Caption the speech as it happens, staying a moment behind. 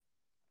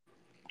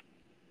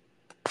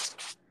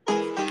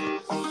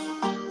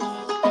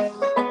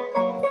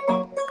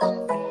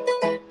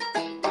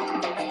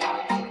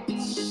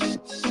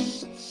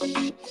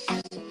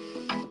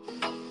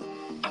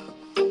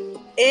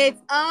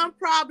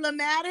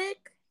unproblematic,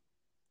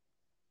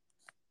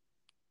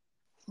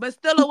 but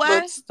still a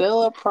what? But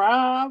still a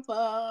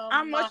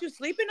problem. What, you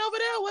sleeping over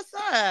there? What's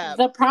up?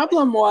 The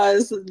problem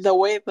was the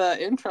way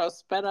the intro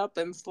sped up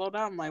and slowed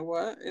down. I'm like,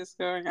 what is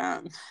going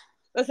on?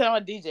 Listen,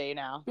 I'm a DJ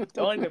now.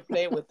 Don't even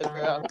play with the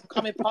girl.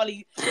 Call me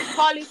Polly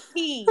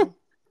T.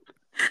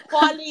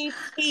 Polly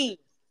T.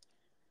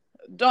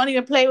 Don't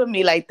even play with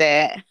me like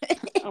that.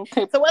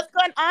 Okay. So what's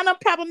going on?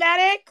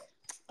 Unproblematic?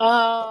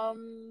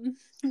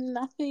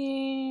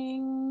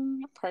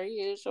 Nothing per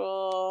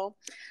usual.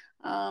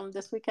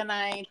 This weekend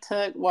I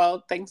took,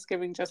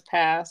 Thanksgiving just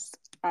passed.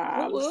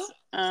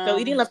 Still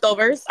eating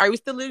leftovers? Are we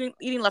still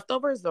eating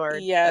leftovers or?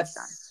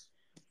 Yes,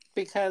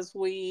 because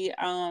we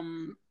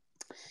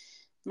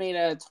made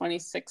a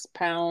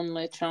 26-pound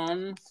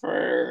lechon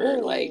for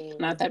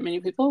not that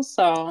many people.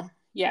 So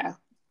yeah,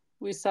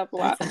 we still have a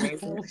lot. We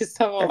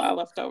still have a lot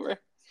left over.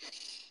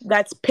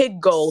 That's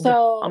pig gold.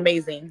 So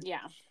amazing.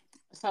 Yeah.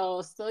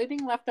 So still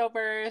eating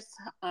leftovers.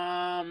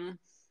 I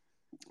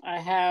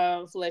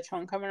have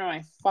lechon coming to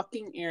my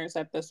fucking ears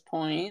at this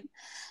point.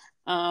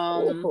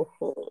 And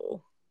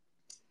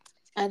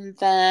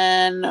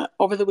then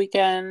over the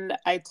weekend,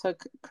 I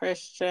took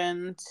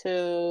Christian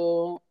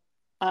to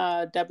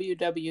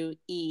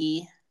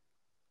WWE.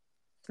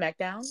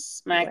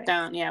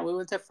 SmackDown. Yeah, we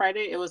went to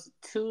Friday. It was a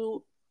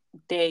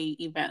 2-day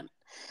event.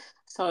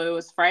 So it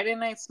was Friday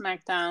night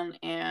SmackDown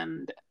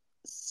and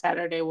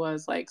Saturday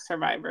was like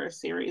Survivor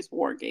Series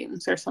War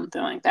Games or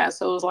something like that.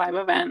 So it was a live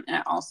event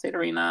at Allstate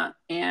Arena.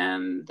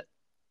 And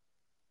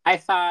I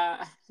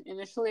thought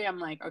initially, I'm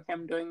like, okay,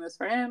 I'm doing this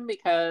for him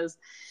because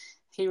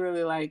he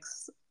really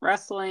likes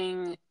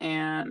wrestling.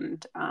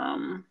 And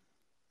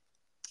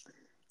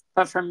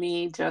but for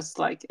me, just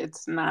like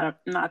it's not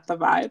the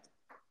vibe.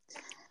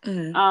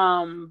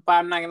 Mm-hmm. But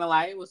I'm not gonna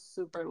lie, it was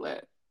super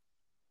lit.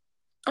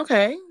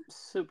 Okay.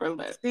 Super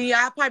lit. See,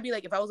 I'd probably be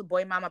like, if I was a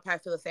boy mom, I'd probably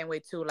feel the same way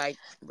too. Like,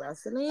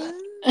 wrestling?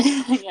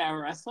 Yeah,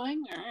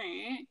 wrestling.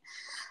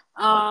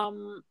 All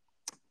right.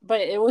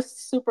 But it was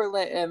super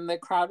lit, and the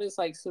crowd is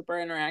like super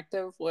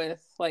interactive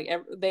with like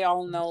they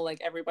all know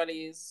like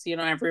everybody's,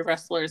 every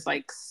wrestler's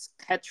like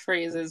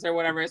catchphrases or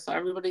whatever. So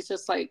everybody's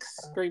just like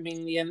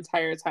screaming the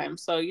entire time.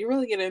 So you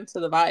really get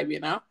into the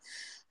vibe,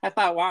 I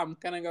thought, wow, I'm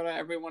gonna go to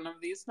every one of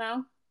these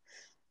now.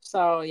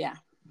 So yeah.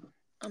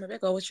 Oh, maybe I'll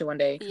go with you one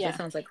day. Yeah. That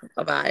sounds like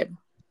a vibe.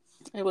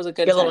 It was a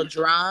good Get time. a little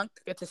drunk,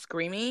 get to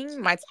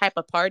screaming. My type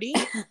of party.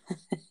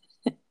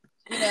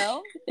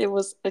 It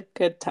was a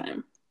good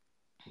time.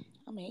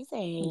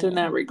 Amazing. Do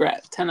not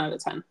regret. 10 out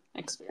of 10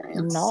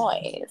 experience.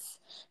 Nice.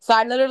 So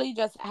I literally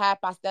just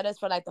had pasteles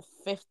for like the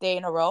 5th day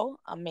in a row.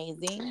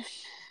 Amazing.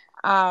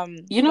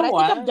 You know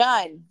what? I think I'm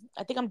done.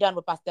 I think I'm done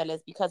with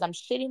pasteles because I'm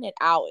shitting it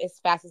out as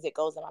fast as it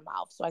goes in my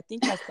mouth. So I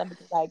think my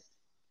stomach is like,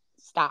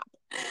 stop.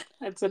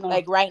 That's enough.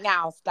 Like right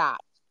now,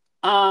 stop.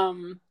 I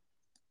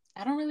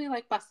don't really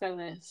like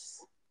pasteles.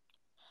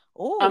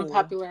 Ooh,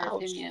 unpopular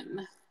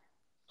opinion.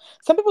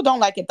 Some people don't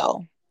like it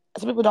though.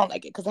 Some people don't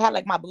like it because I had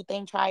like my boo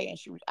thing try it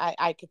and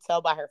I could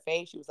tell by her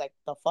face. She was like,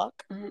 the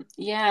fuck?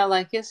 Yeah,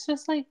 like it's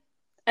just like,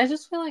 I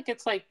just feel like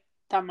it's like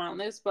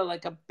tamales, but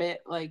like a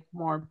bit like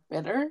more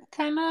bitter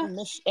kind of.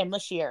 And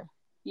mushier.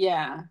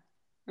 Yeah.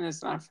 And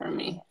it's not for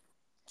me.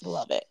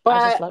 Love it.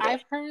 But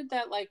I've heard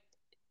that like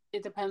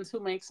it depends who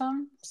makes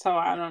them. So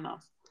I don't know.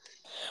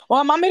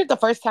 Well, my mom made it the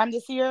first time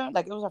this year.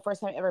 Like it was her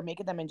first time ever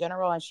making them in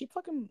general. And she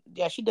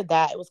she did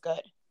that. It was good.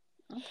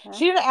 Okay.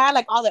 She didn't add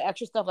like all the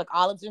extra stuff like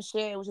olives and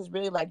shit. It was just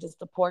really like just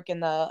the pork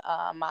and the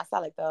masa,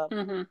 like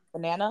the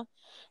banana.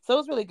 So it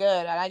was really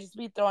good. And I just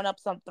be throwing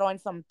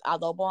some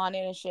adobo on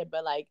it and shit.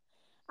 But like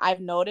I've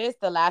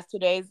noticed the last 2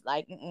 days,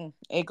 like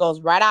it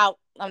goes right out.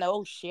 I'm like,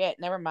 oh shit,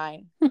 never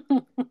mind.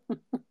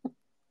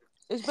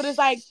 But it's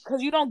like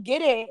because you don't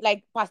get it.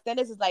 Like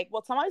pasteles is like,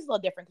 well, tamales is a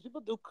little different because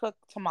people do cook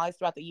tamales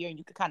throughout the year and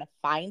you can kind of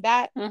find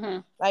that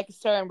like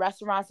certain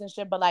restaurants and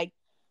shit. But like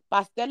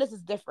pasteles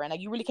is different.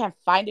 Like you really can't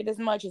find it as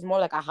much. It's more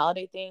like a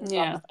holiday thing. So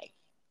I'm just like,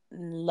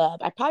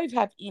 love. I probably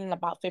have eaten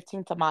about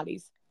 15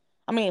 tamales.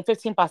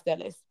 15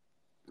 pasteles.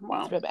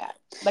 Wow, it's real bad.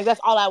 Like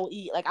that's all I will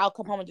eat. Like I'll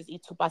come home and just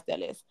eat 2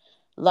 pasteles,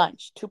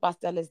 lunch, 2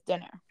 pasteles,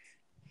 dinner.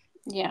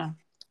 Yeah.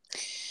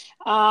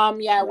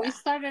 We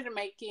started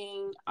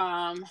making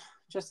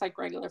just like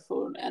regular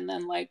food, and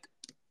then like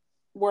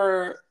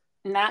we're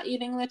not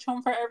eating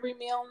lechon for every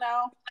meal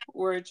now.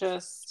 We're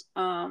just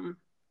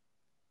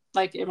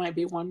like it might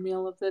be one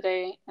meal of the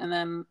day and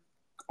then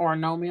or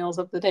no meals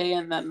of the day,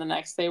 and then the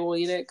next day we'll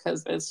eat it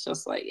because it's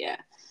just like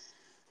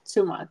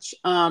too much.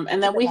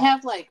 And then we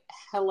have like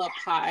hella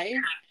pie.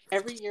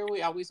 Every year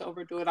we always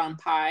overdo it on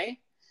pie.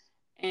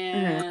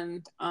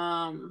 And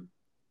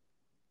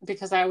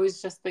because I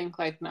always just think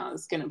like, no,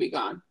 it's gonna be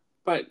gone.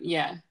 But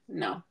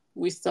no.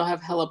 We still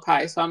have hella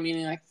pie, so I'm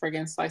eating like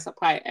friggin' slice of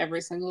pie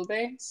every single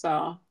day.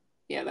 So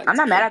that's I'm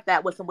not mad at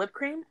that with some whipped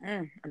cream.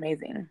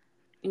 Amazing.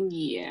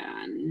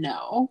 Yeah,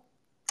 no.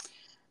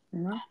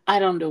 I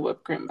don't do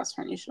whipped cream, best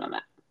friend. You should know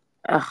that.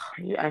 Ugh,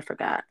 I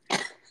forgot.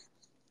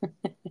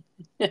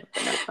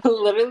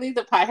 Literally,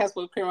 the pie has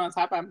whipped cream on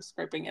top. I'm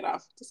scraping it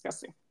off.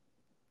 Disgusting.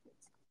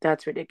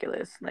 That's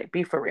ridiculous. Like,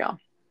 be for real.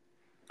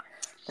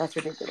 That's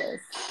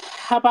ridiculous.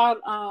 How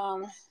about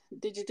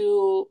did you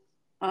do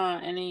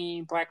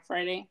any Black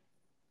Friday?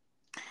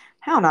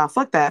 Hell no,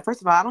 fuck that.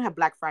 First of all, I don't have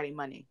Black Friday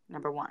money.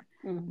 Number one.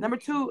 Number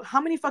two,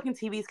 how many fucking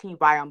TVs can you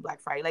buy on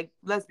Black Friday? Like,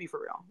 let's be for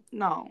real.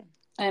 No.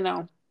 I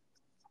know.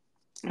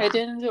 I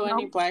didn't do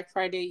any Black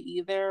Friday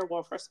either.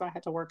 Well, first of all, I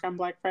had to work on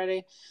Black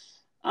Friday.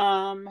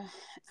 In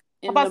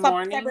the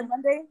morning. Cyber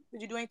Monday?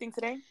 Did you do anything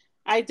today?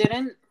 I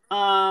didn't.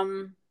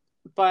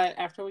 But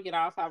after we get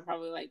off, I'll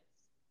probably like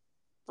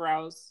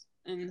browse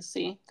and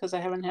see, because I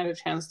haven't had a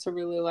chance to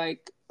really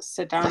like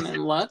sit down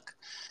and look.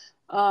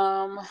 But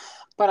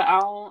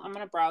I'm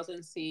gonna browse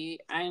and see.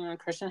 I know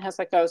Christian has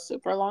like a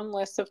super long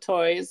list of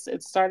toys.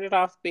 It started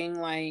off being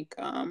like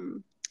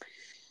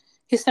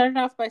he started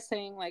off by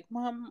saying like,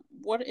 Mom,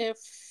 what if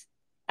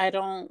I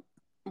don't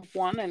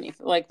want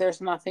anything? Like,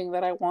 there's nothing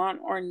that I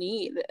want or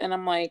need. And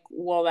I'm like,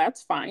 well,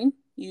 that's fine.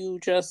 You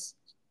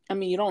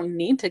don't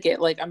need to get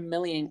like a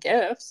million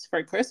gifts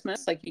for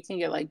Christmas. Like, you can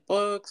get like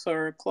books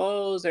or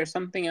clothes or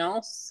something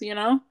else, you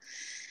know?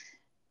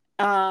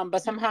 But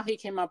somehow he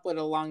came up with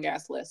a long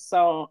ass list.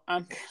 So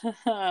I'm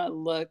gonna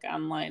look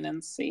online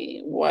and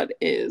see what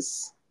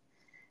is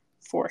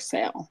for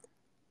sale.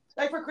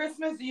 Like, for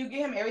Christmas, do you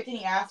get him everything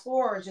he asked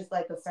for, or just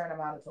like a certain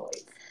amount of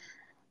toys?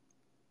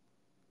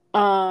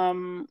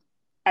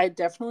 I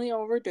definitely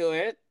overdo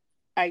it.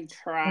 I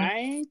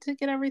try to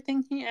get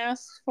everything he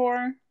asks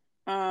for.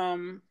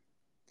 And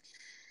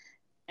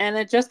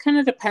it just kind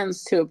of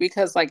depends too,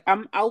 because like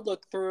I'll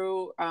look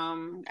through.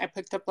 I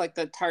picked up like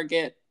the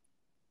Target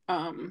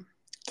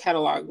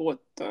catalog with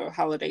the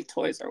holiday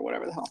toys or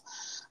whatever the hell.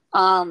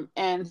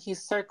 And he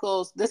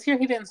circles. This year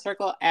he didn't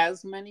circle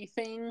as many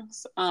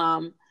things.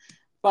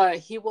 But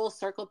he will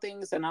circle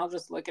things, and I'll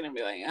just look at it and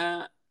be like,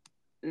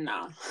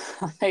 no.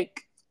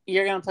 Like,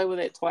 you're going to play with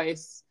it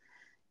twice,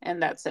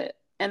 and that's it.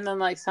 And then,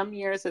 like, some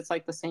years, it's,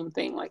 like, the same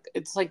thing. Like,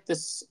 it's, like,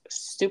 this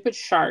stupid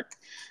shark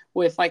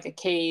with, like, a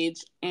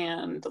cage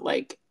and,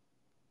 like,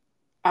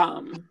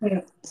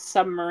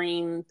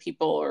 submarine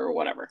people or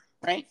whatever,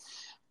 right?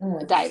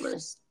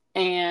 Divers.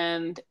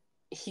 And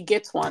he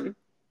gets one,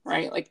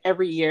 right? Like,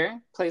 every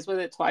year, plays with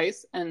it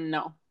twice, and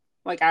no.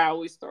 Like, I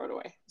always throw it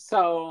away.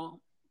 So,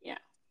 yeah.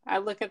 I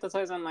look at the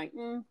toys and I'm like,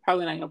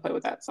 probably not going to play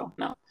with that, so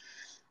no.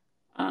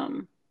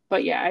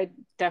 But yeah, I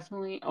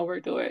definitely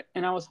overdo it.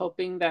 And I was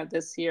hoping that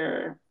this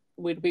year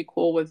we'd be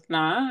cool with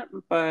not,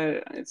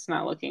 but it's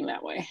not looking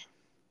that way.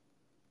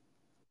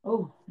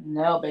 Oh,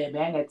 no, baby,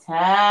 I ain't got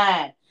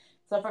time.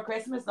 So for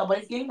Christmas,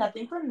 nobody's getting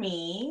nothing from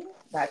me.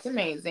 That's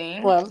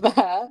amazing. Love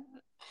that.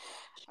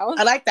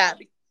 I like that,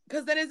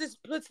 because then it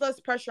just puts less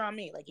pressure on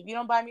me. Like, if you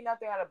don't buy me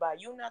nothing, I don't buy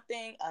you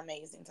nothing.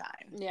 Amazing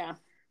time. Yeah.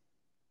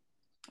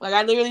 Like,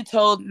 I literally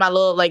told my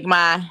little, like,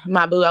 my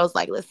boo, I was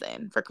like,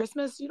 listen, for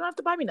Christmas, you don't have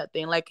to buy me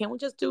nothing. Like, can we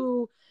just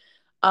do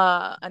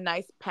a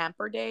nice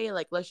pamper day?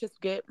 Like, let's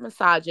just get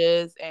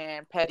massages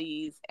and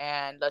petties,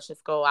 and let's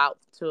just go out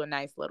to a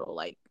nice little,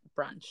 like,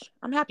 brunch.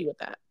 I'm happy with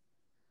that.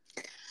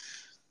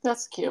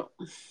 That's cute.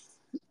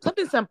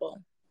 Something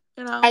simple,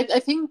 you know? I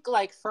think,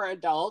 like, for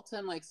adults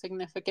and, like,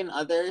 significant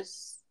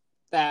others,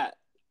 that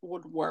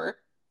would work.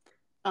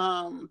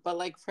 But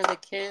like for the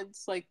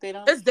kids, like they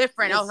don't. It's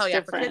different. Oh hell yeah,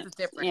 different. For kids it's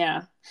different.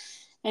 Yeah,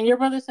 and your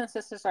brothers and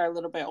sisters are a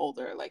little bit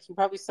older. Like you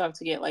probably still have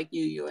to get like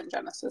you and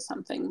Genesis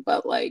something.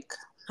 But like,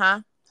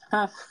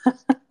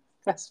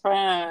 best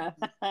friend.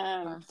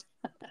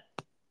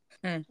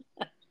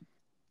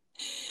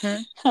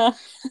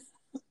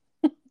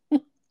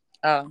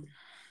 Oh.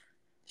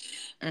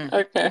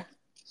 Okay.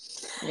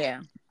 Yeah.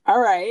 All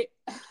right.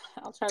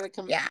 I'll try to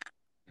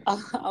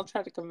I'll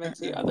try to convince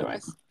you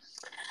otherwise.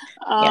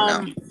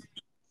 No.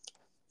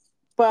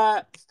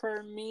 But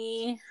for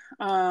me,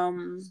 I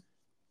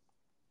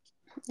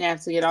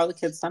have to get all the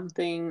kids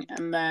something,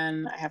 and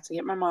then I have to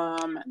get my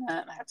mom, and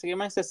then I have to get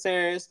my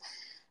sisters,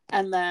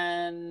 and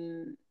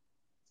then,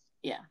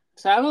 yeah.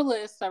 So I have a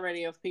list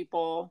already of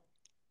people,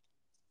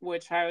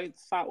 which I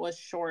thought was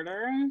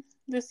shorter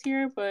this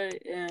year,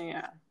 but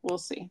yeah, we'll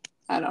see.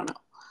 I don't know.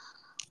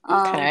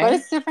 Okay. But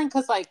it's different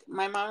because, like,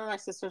 my mom and my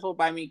sisters will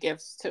buy me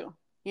gifts, too,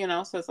 you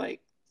know? So it's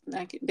like,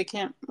 they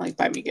can't, like,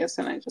 buy me gifts,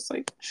 and I just,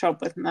 like, show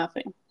up with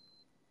nothing.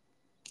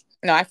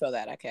 No, I feel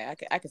that. I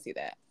can see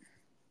that.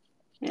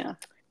 Yeah.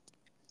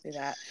 See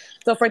that.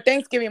 So for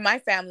Thanksgiving, my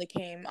family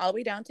came all the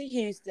way down to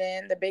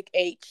Houston, the big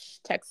H,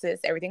 Texas.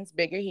 Everything's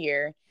bigger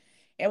here.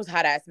 It was a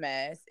hot ass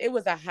mess. It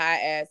was a hot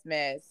ass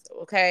mess.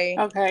 Okay.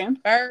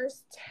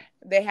 First,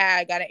 they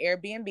got an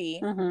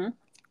Airbnb. Mm-hmm.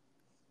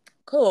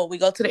 Cool. We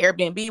go to the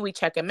Airbnb. We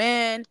check them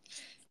in,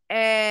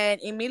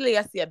 and immediately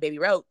I see a baby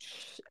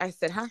roach. I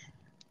said, "Huh?"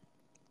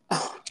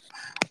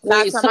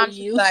 Wait, so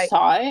you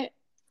saw it?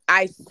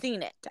 I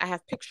seen it. I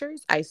have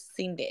pictures. I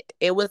seen it.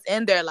 It was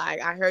in there.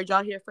 Like, I heard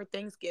y'all here for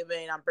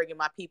Thanksgiving. I'm bringing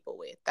my people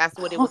with. That's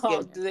what it was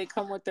giving. Do they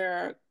come with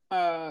their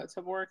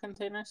Tupperware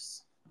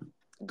containers?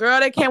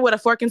 Girl, they came with a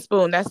fork and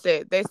spoon. That's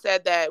it. They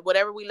said that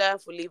whatever we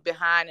left, we leave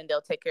behind, and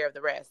they'll take care of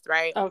the rest,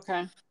 right?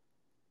 Okay.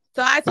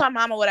 So I told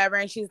mama whatever,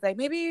 and she's like,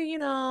 maybe,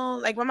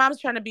 like, my mom's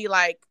trying to be,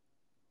 like,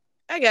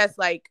 I guess,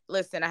 like,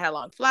 listen, I had a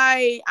long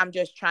flight. I'm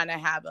just trying to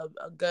have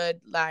a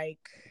good, like,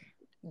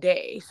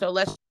 day. So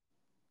let's,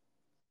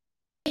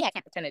 yeah, I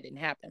can't pretend it didn't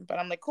happen. But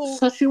I'm like, cool.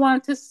 So she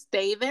wanted to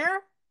stay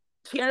there?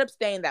 She ended up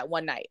staying that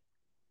one night.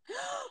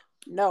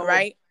 No.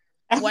 Right?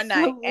 One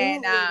night.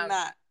 And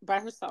not. By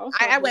herself?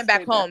 I went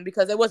back home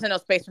because there wasn't no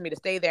space for me to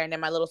stay there. And then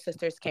my little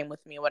sisters came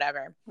with me,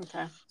 whatever.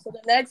 Okay.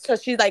 So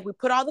she's like, we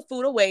put all the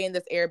food away in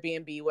this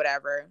Airbnb,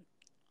 whatever.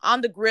 On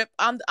the grip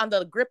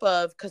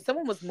of, because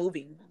someone was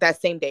moving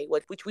that same day,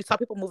 which we saw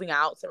people moving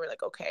out. So we're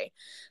like, okay.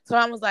 So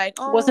I was like,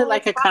 oh. Was it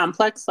like a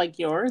complex like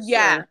yours?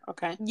 Yeah. Or?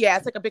 Okay. Yeah,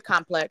 it's like a big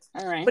complex.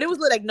 All right. But it was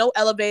like no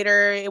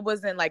elevator. It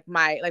wasn't like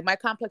my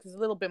complex is a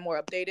little bit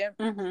more updated.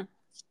 Mm-hmm.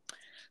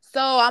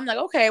 So I'm like,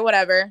 okay,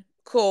 whatever.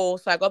 Cool.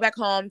 So I go back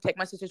home, take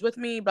my sisters with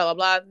me, blah,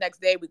 blah, blah.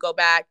 Next day we go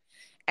back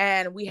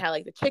and we had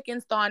like the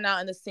chickens thawing out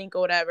in the sink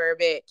or whatever,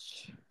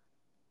 bitch.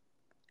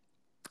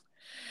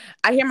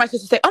 I hear my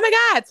sister say, oh my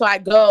God. So I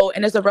go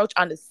and there's a roach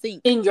on the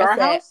sink. In your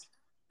house?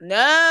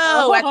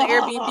 No, at the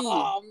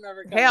Airbnb. I'm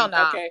never coming. Hell no.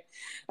 Nah. Okay.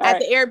 At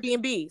the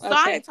Airbnb. So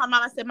I told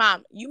Mom, I said,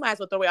 Mom, you might as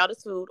well throw away all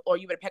this food or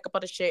you better pack up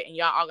all the shit and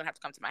y'all all gonna have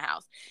to come to my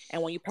house.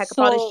 And when you pack up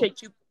all this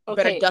shit, you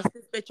better dust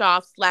this bitch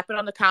off, slap it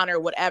on the counter,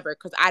 whatever,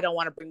 because I don't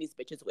want to bring these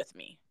bitches with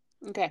me.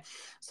 Okay.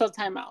 So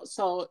time out.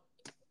 So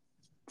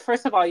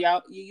first of all,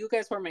 you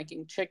guys were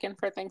making chicken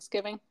for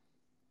Thanksgiving?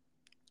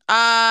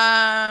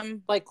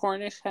 Like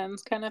Cornish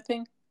hens kind of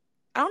thing?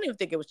 I don't even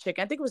think it was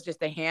chicken. I think it was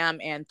just a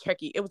ham and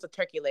turkey. It was a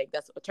turkey leg.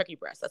 That's a turkey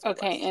breast. That's what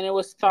okay. It was. And it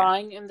was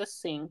thawing in the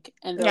sink,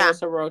 and there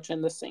was a roach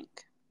in the sink.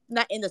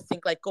 Not in the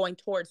sink, like going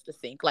towards the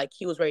sink, like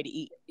he was ready to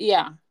eat.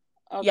 Yeah.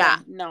 Okay. Yeah.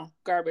 No,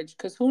 garbage.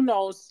 Because who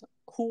knows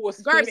who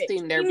was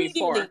feasting there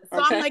before. So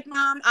I'm like,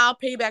 Mom, I'll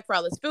pay you back for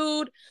all this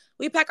food.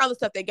 We pack all the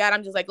stuff they got.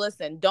 I'm just like,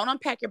 listen, don't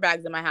unpack your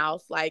bags in my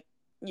house. Like,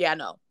 yeah,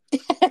 no.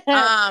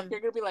 You're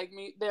gonna be like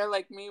me. They're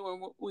like me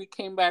when we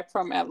came back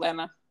from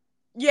Atlanta.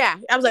 Yeah,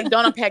 I was like,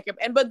 don't unpack your.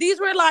 But these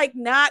were like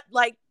not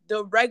like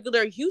the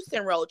regular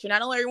Houston roach, and I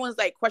know everyone's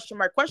like question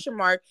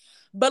mark,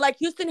 but like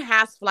Houston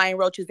has flying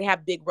roaches. They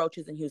have big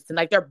roaches in Houston,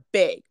 like they're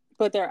big,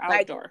 but they're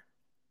outdoor. Like,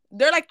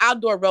 they're like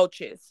outdoor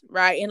roaches,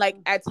 right? And like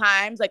at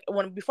times, like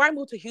before I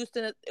moved to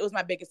Houston, it was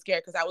my biggest scare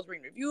because I was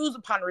reading reviews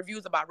upon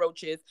reviews about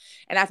roaches,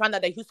 and I found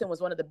out that Houston was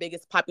one of the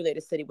biggest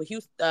populated city with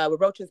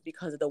roaches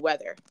because of the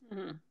weather.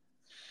 Mm-hmm.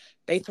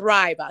 They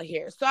thrive out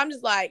here, so I'm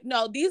just like,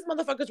 no, these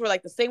motherfuckers were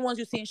like the same ones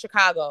you see in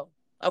Chicago.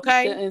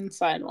 Okay. The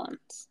inside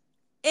ones.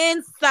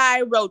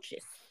 Inside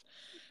roaches.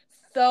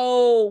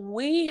 So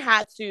we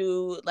had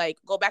to like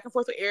go back and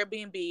forth with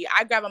Airbnb.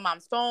 I grab my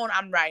mom's phone.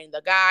 I'm writing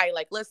the guy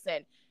like,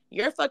 listen,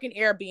 your fucking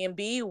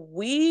Airbnb,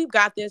 we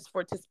got this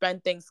to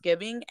spend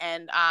Thanksgiving.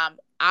 And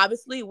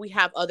obviously we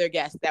have other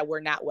guests that were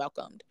not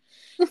welcomed.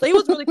 So he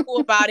was really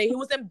cool about it. He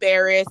was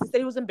embarrassed. He said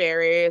he was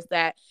embarrassed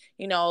that,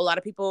 a lot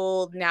of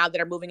people now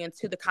that are moving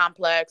into the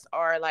complex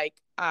are like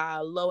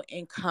low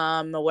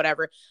income or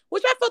whatever,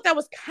 which I felt that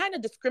was kind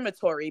of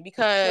discriminatory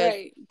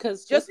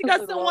because just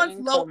because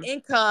someone's low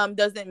income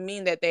doesn't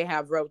mean that they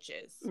have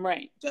roaches.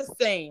 Right. Just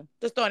saying,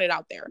 just throwing it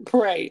out there.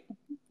 Right.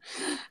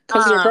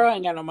 Because your girl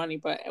ain't got no money,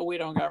 but we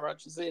don't got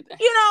roaches either.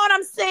 You know what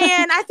I'm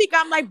saying? I think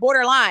I'm like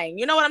borderline.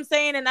 You know what I'm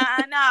saying? And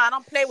I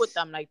don't play with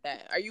them like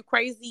that. Are you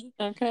crazy?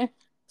 Okay.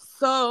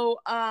 So,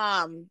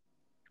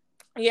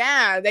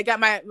 yeah, they got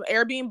my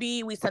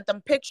Airbnb. We sent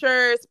them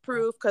pictures,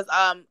 proof, because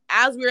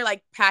as we were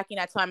like packing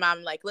that time,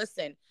 I'm like,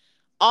 listen,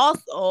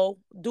 also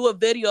do a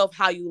video of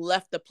how you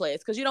left the place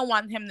because you don't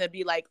want him to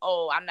be like,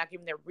 oh, I'm not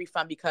giving them a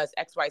refund because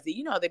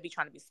XYZ. They'd be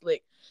trying to be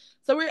slick.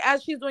 So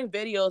as she's doing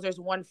videos, there's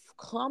one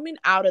coming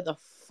out of the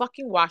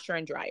fucking washer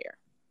and dryer.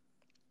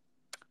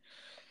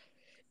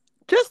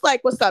 Just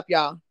like, what's up,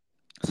 y'all?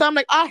 So I'm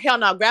like, oh, hell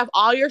no, grab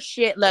all your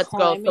shit. Let's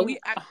go. So oh my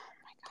God.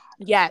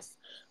 Yes.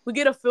 We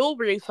get the full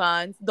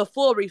refund.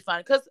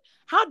 Because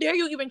how dare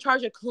you even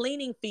charge a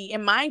cleaning fee?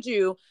 And mind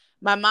you,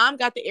 my mom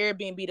got the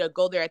Airbnb to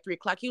go there at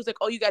 3:00. He was like,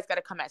 oh, you guys got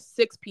to come at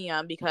 6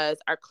 p.m. because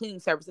our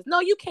cleaning services. No,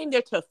 you came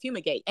there to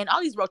fumigate. And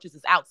all these roaches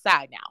is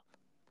outside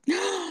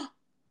now.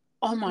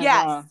 Oh, my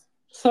God.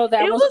 So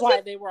that was why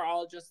they were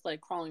all just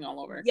like crawling all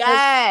over.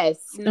 Yes.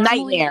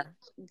 Nightmare.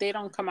 They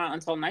don't come out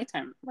until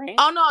nighttime, right?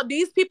 Oh, no.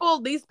 These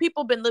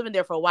people been living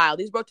there for a while.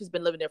 These roaches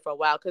been living there for a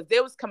while because they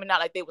was coming out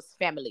like they was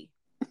family.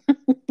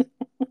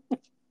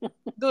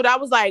 Dude, I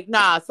was like,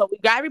 nah. So we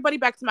got everybody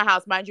back to my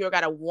house. Mind you, I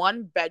got a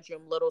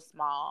 1-bedroom, little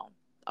small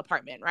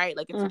apartment, right?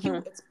 Like it's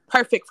cute. It's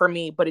perfect for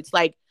me, but it's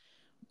like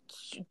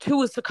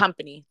 2 is the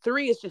company.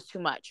 3 is just too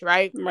much,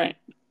 right? Right.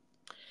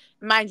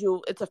 Mind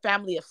you, it's a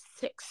family of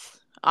 6,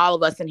 all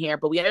of us in here,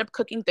 but we ended up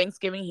cooking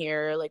Thanksgiving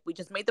here. Like we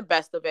just made the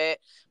best of it.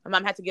 My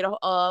mom had to get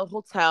a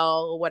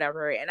hotel or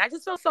whatever. And I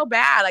just felt so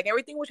bad. Like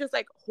everything was just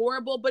like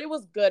horrible, but it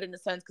was good in a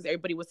sense because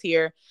everybody was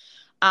here.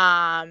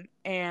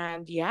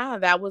 And yeah,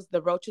 that was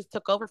the roaches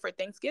took over for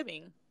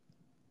Thanksgiving.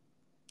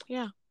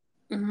 Yeah.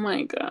 Oh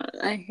my God.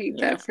 I hate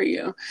that for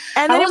you.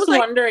 And I was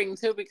wondering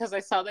too, because I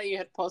saw that you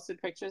had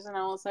posted pictures and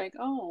I was like,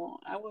 oh,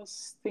 I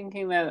was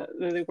thinking that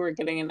they were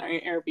getting an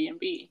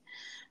Airbnb.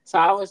 So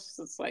I was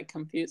just like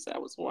confused. I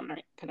was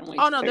wondering, couldn't wait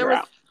to figure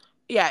out.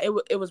 Yeah,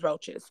 it was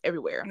roaches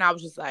everywhere, and I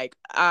was just like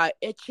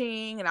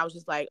itching, and I was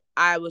just like,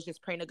 I was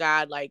just praying to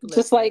God, like, just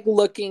listen. like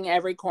looking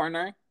every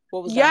corner.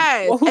 What was that?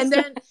 Yes, What was and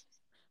that? then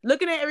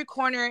looking at every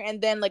corner, and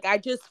then like I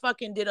just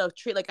fucking did a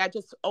treat, like I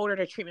just ordered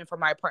a treatment for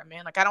my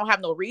apartment. Like I don't have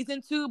no reason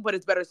to, but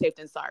it's better safe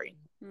than sorry.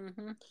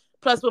 Mm-hmm.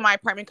 Plus, with my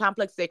apartment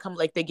complex, they come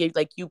like they give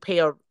like you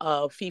pay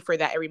a fee for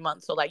that every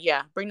month. So like,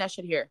 yeah, bring that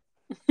shit here.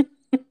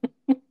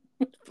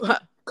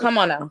 Come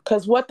on now,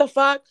 cause what the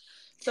fuck?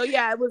 So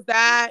yeah, it was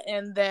that,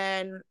 and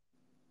then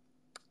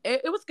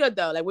it was good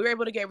though. Like we were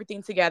able to get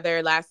everything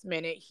together last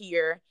minute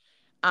here.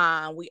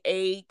 We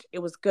ate. It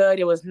was good.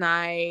 It was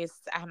nice.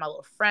 I had my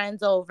little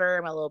friends over,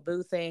 my little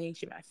boo thing.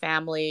 She, my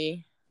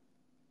family.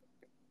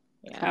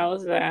 Yeah. How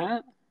was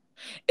that?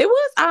 It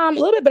was a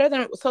little bit better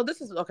than. So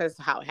this is okay. This is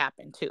how it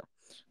happened too.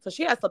 So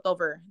she had slept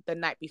over the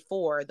night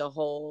before the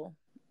whole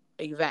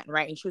event,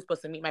 right? And she was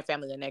supposed to meet my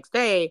family the next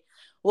day.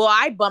 Well,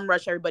 I bum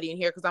rush everybody in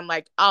here because I'm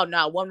like, oh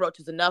no, one roach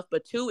is enough,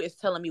 but two is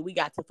telling me we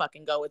got to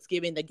fucking go. It's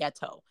giving the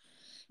ghetto.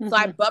 Mm-hmm. So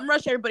I bum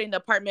rush everybody in the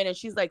apartment, and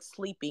she's like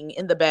sleeping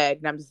in the bed,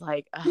 and I'm just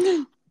like,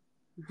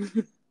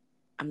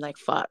 I'm like,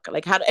 fuck,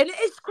 like how, and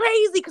it's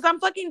crazy because I'm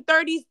fucking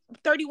 30,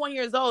 31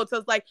 years old. So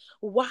it's like,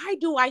 why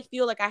do I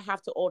feel like I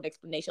have to owe an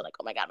explanation? Like,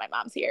 oh my God, my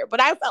mom's here.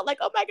 But I felt like,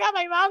 oh my God,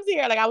 my mom's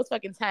here. Like I was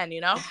fucking 10,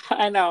 you know?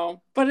 I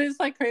know. But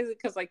it's like crazy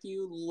because like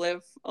you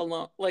live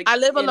alone. Like I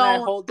live alone.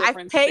 A whole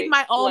different I've paid state.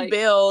 my own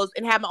bills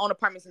and have my own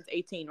apartment since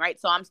 18, right?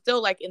 So I'm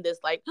still like in this,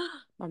 like,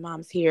 my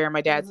mom's here, my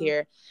dad's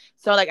here.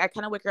 So like I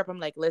kind of wake her up. I'm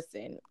like,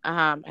 listen,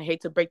 I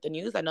hate to break the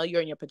news. I know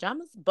you're in your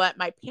pajamas, but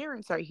my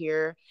parents are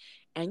here.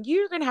 And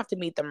you're going to have to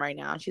meet them right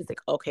now. And she's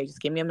like, okay,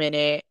 just give me a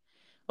minute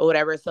or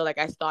whatever. So, like,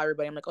 I saw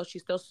everybody. I'm like, oh,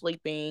 she's still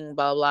sleeping,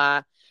 blah,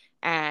 blah.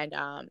 And,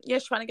 yeah,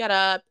 she finally got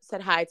up,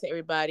 said hi to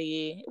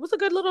everybody. It was a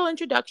good little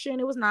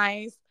introduction. It was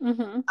nice.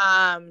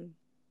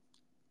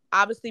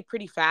 Obviously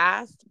pretty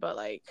fast, but,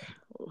 like,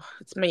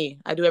 it's me.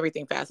 I do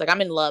everything fast. Like, I'm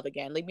in love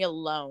again. Leave me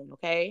alone,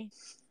 okay?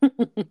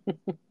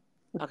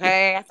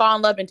 Okay, I fall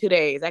in love in 2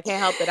 days. I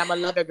can't help it. I'm a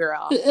lover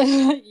girl.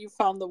 You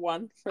found the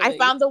one. I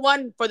found the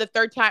one for the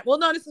third time. Well,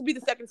 no, this will be the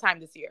second time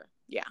this year.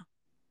 Yeah.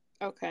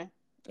 Okay.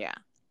 Yeah.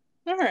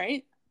 All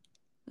right.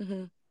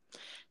 Mm-hmm.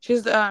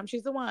 She's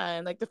the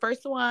one. Like the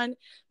first one,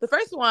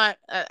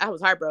 I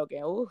was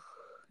heartbroken. Ooh,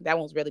 that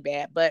one was really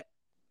bad. But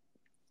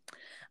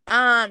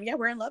yeah,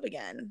 we're in love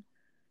again.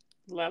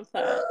 Love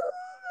that.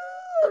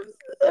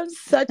 I'm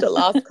such a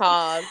lost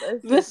cause.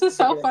 This is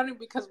so funny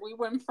because we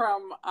went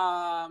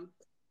from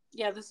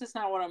yeah, this is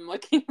not what I'm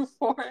looking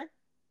for.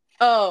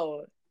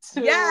 Oh,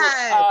 to,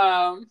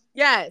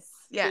 yes,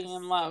 being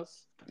in love.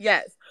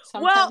 Yes.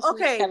 Sometimes we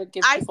just gotta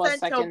give people a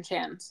second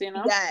chance, you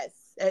know?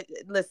 Yes.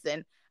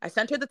 Listen, I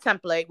sent her the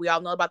template. We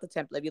all know about the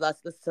template. We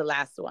listen to the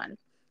last one,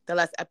 the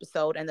last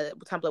episode, and the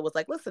template was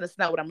like, listen, it's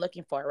not what I'm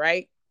looking for,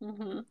 right?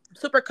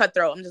 Super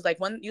cutthroat. I'm just like,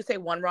 when you say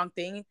one wrong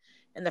thing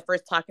in the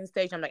first talking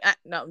stage, I'm like,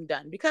 no, I'm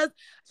done. Because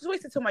I just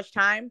wasted too much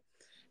time.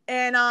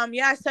 And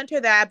yeah, I sent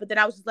her that, but then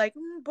I was just like,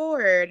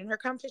 bored, and her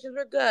conversations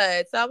were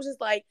good. So I was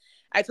just like,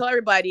 I told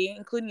everybody,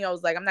 including you, I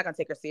was like, I'm not gonna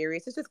take her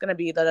serious. It's just gonna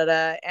be da da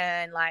da.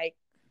 And like,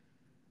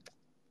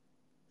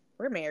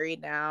 we're married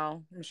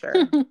now. I'm sure.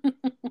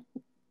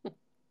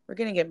 We're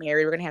gonna get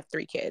married. We're gonna have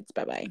 3 kids.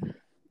 Bye bye.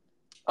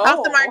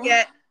 Off the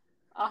market.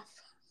 Off.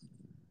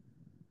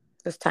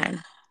 This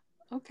time.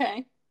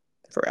 Okay.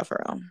 For real,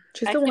 for real.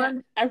 She's the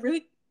one. I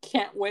really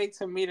can't wait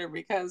to meet her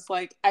because,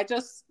 like,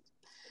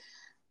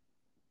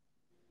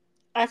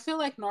 I feel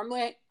like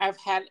normally I've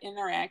had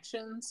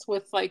interactions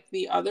with, like,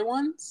 the other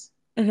ones.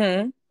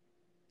 A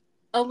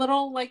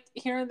little, like,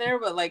 here and there,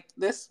 but, like,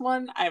 this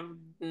one, I've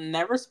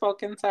never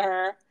spoken to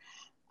her.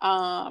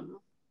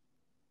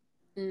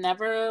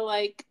 Never,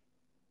 like,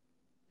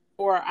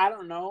 or I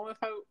don't know if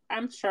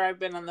I'm sure I've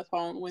been on the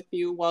phone with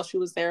you while she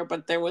was there,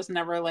 but there was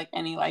never, like,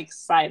 any, like,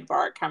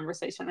 sidebar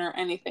conversation or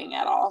anything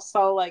at all.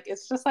 So, like,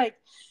 it's just,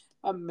 like,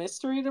 a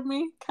mystery to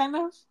me, kind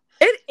of.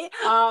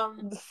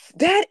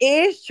 That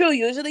is true.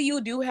 Usually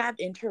you do have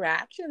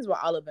interactions with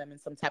all of them in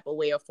some type of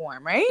way or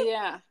form, right?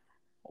 Yeah.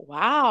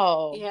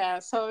 Wow. Yeah,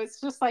 so it's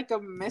just like a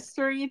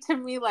mystery to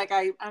me. Like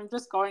I'm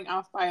just going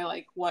off by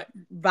like what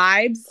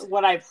vibes,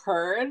 what I've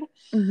heard,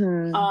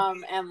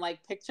 and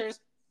like pictures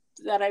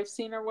that I've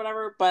seen or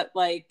whatever. But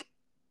like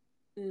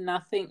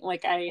nothing.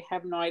 Like I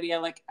have no idea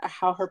like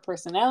how her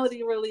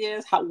personality really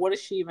is. What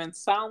does she even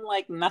sound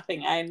like?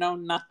 Nothing. I know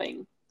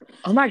nothing.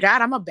 Oh my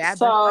God, I'm a bad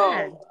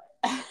friend.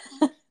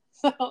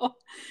 So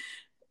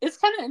it's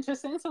kind of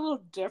interesting. It's a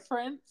little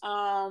different.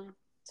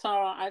 So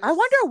I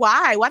wonder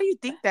why. Why do you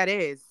think that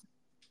is?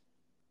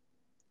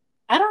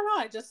 I don't know.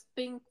 I just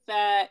think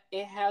that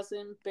it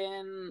hasn't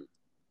been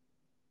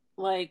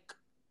like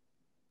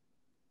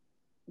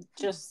it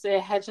just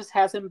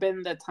hasn't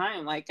been the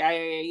time. Like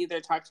I either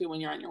talk to you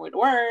when you're on your way to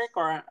work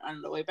or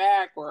on the way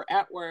back or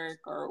at work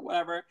or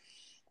whatever.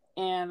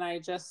 And I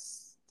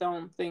just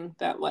don't think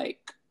that like,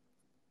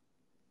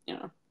 you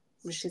know,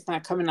 she's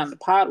not coming on the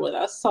pod with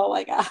us. So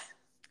like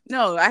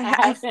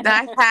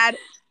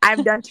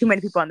I've done too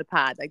many people on the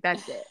pod. Like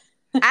that's it.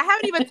 I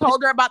haven't even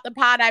told her about the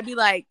pod. I'd be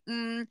like,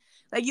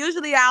 like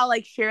usually I'll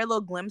like share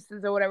little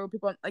glimpses or whatever.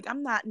 People like,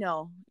 I'm not.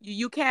 No,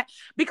 you can't,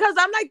 because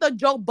I'm like the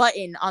Joe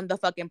Button on the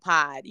fucking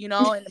pod. You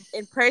know,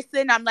 in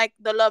person I'm like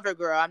the lover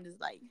girl. I'm just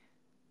like.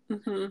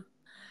 Mm-hmm.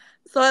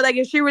 So like,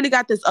 if she really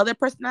got this other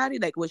personality,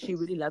 like, would she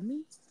really love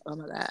me? Oh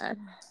my god.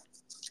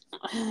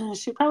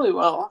 She probably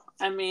will.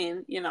 I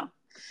mean,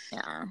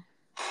 Yeah.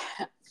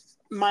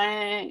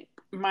 Mine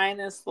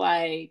is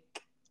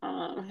like,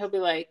 he'll be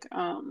like,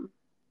 I'm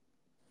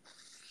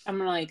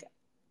gonna like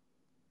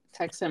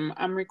text him,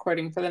 I'm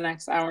recording for the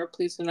next hour,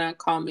 please do not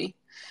call me.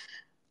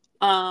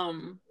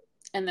 And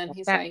then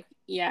he's like,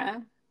 yeah,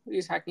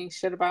 you're talking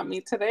shit about me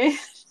today.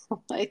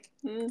 Like,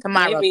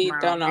 tomorrow,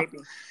 don't know, maybe.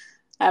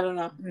 I don't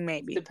know,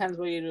 maybe depends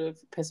what you do, if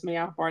you piss me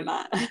off or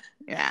not.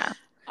 Yeah.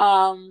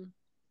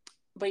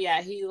 But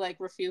yeah, he like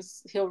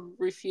he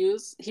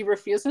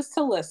refuses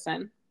to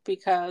listen,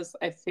 because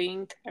I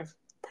think I've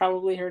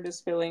probably hurt his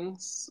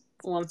feelings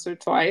once or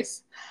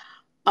twice.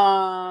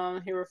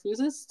 He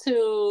refuses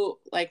to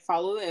like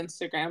follow the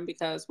Instagram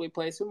because we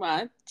play too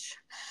much.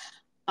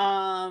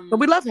 But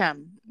we love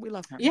him.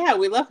 Yeah,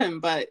 we love him,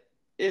 but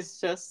it's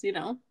just,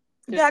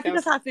 yeah, I think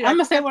that's how I feel. I'm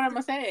gonna say what I'm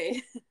gonna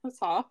say. That's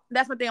all.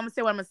 That's my thing. I'm gonna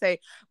say what I'm gonna say.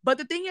 But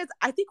the thing is,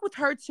 I think with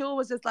her too, it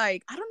was just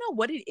like, I don't know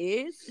what it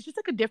is. It's just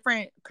like a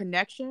different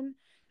connection.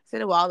 I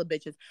said it with all the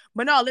bitches.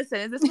 But no,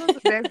 listen, this was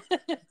very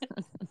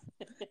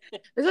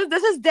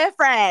this is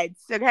different.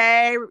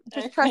 Okay.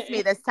 Just trust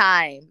me this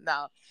time.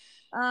 No.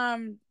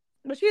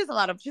 But she's a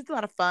lot of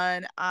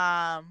fun.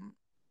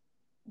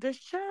 There's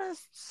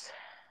just,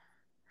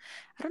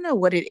 I don't know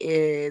what it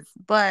is,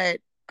 but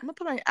I'm gonna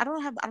put my I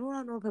don't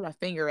know to put my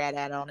finger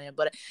at on it,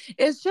 but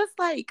it's just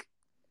like,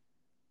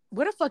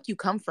 where the fuck you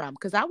come from?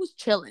 Because I was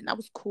chilling, I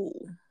was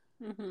cool.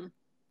 Mm-hmm.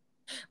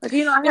 Like,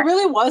 it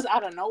really was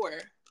out of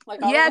nowhere. Like,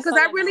 yeah, because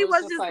I really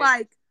was just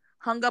like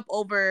hung up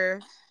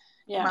over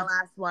my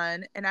last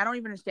one, and I don't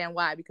even understand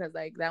why, because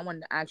like that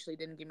one actually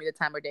didn't give me the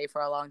time of day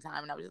for a long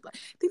time, and I was just like,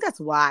 I think that's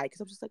why, because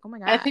I was just like, oh my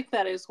god. I think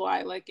that is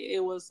why. Like, it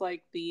was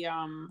like the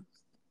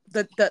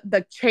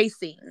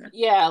chasing.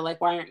 Yeah, like,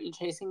 why aren't you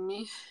chasing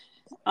me?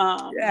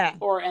 Yeah.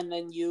 And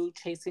then you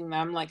chasing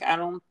them. Like, I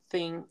don't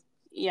think.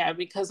 Yeah,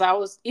 because I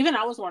was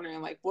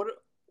wondering, like, what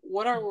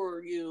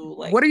are you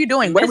like? What are you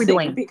doing? What are we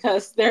doing?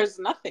 Because there's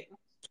nothing happening.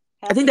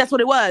 I think that's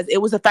what it was.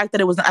 It was the fact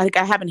that it was like,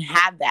 I haven't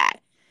had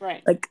that,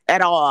 right, like,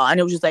 at all, and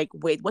it was just like,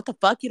 wait, what the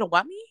fuck? You don't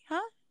want me,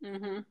 huh?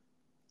 Mm-hmm.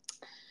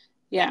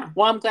 Yeah.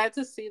 Well, I'm glad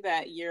to see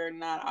that you're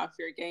not off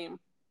your game.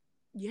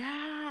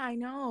 Yeah, I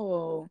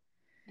know.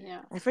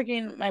 Yeah. I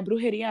freaking, my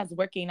brujeria is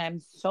working. I'm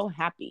so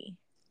happy.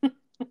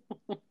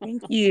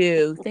 Thank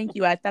you.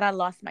 I thought I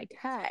lost my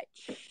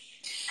touch.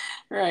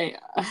 Right.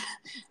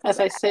 As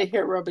I sit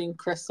here rubbing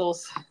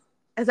crystals.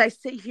 As I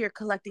sit here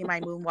collecting my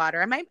moon water.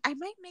 I might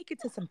make it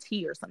to some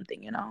tea or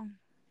something, I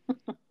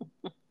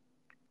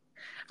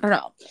don't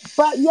know.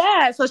 But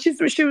yeah, so she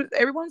was,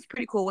 everyone's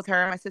pretty cool with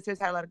her. My sisters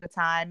had a lot of good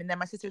time. And then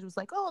my sisters was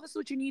like, oh, this is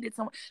what you needed.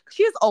 Someone,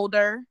 she is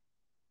older.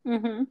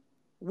 Mm-hmm.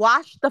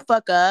 Wash the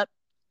fuck up.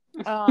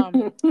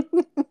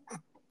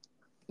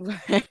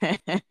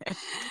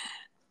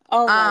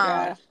 Oh my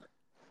god.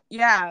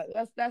 Yeah,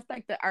 that's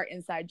like our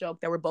inside joke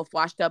that we're both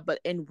washed up, but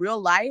in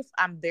real life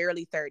I'm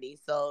barely 30,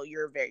 so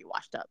you're very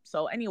washed up.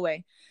 So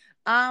anyway,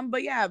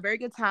 but yeah, very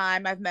good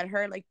time. I've met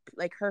her,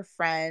 like her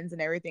friends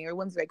and everything.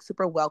 Everyone's like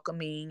super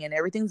welcoming and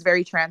everything's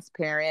very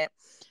transparent.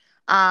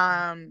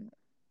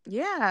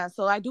 Yeah,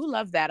 so I do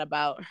love that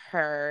about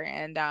her,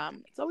 and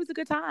it's always a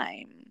good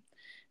time.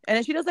 And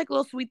then she does like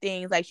little sweet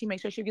things, like she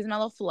makes sure she gives me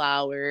little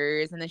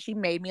flowers, and then she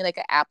made me like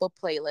an Apple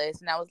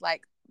playlist, and I was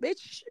like,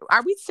 bitch,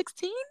 are we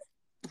 16?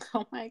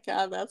 Oh my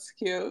god, that's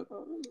cute.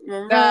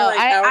 Remember, no, like,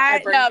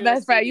 I no,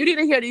 best friend, you need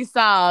to hear these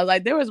songs.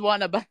 Like, there was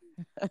one about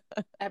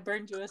I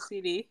burned you a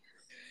CD.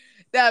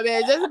 No,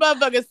 man, just a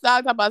motherfucking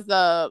song about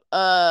some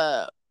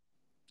I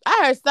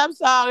heard some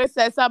song, it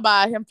said something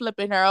about him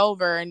flipping her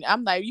over, and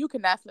I'm like, you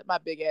cannot flip my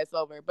big ass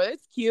over, but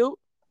it's cute.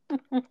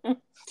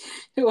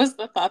 It was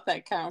the thought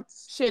that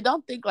counts. Shit,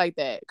 don't think like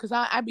that, because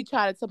I be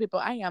trying to tell people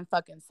I am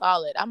fucking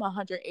solid. I'm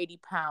 180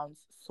 pounds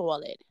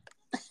solid.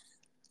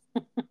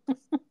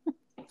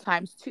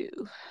 Times 2.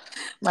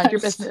 Mind your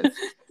business.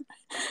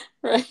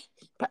 Right.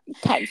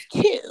 Times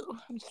 2.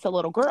 I'm just a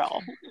little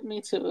girl.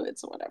 Me too.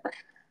 It's whatever.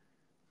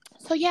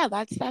 So yeah,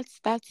 that's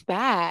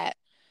that.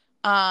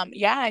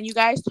 Yeah, and you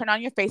guys turn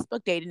on your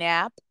Facebook dating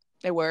app.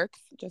 It works.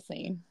 Just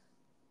saying.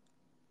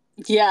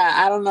 Yeah,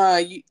 I don't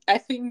know. I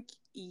think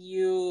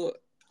you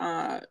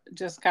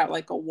just got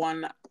like a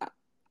 1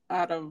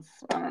 out of,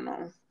 I don't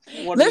know.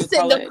 What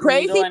Listen, the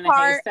crazy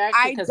part,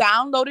 I because...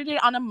 downloaded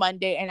it on a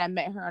Monday and I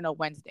met her on a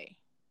Wednesday.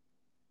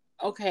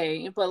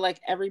 Okay, but like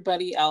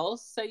everybody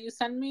else that you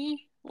send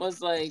me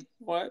was like,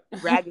 what?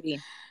 Raggedy.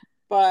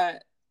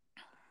 But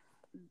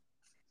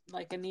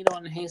like a needle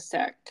in a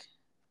haystack.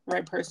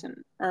 Right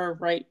person or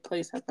right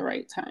place at the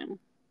right time.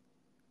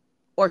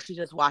 Or she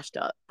just washed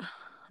up.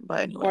 But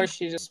anyway. Or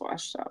she just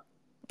washed up.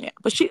 Yeah,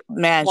 but she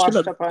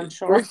washed up on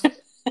shore.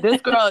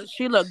 This girl,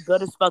 she looked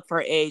good as fuck for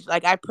her age.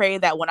 Like, I pray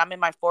that when I'm in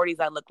my 40s,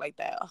 I look like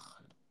that. Ugh.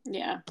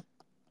 Yeah.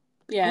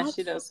 Yeah, What?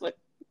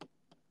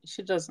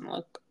 she doesn't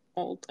look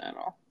old at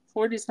all.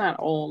 40's not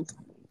old.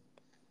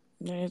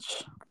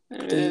 Bitch,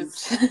 It please.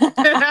 is.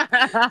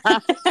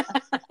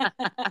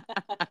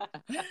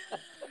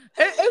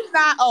 It's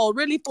not old.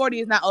 Really,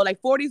 40 is not old.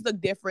 Like 40s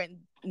look different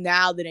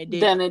now than it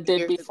did Than it did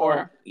years ago.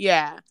 before.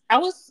 Yeah.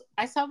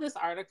 I saw this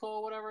article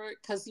or whatever,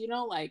 because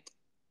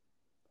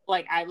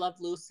like I Love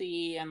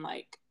Lucy and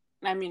like,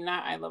 I mean,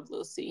 not I Love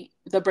Lucy,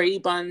 the Brady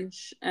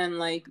Bunch and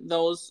like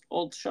those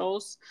old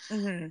shows.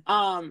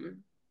 Mm-hmm.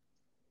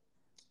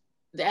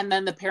 And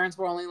then the parents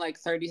were only like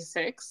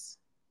 36.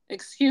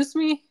 Excuse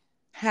me?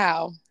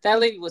 How? That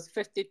lady was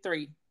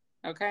 53.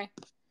 Okay.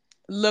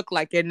 Look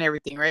like it and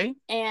everything, right?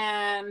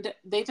 And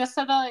they just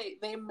said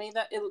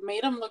it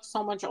made them look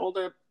so much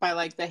older by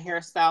like the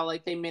hairstyle.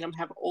 Like they made them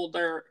have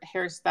older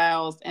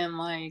hairstyles and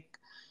like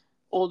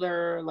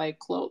older like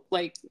clothes,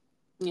 like,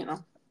 you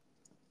know,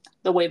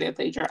 the way that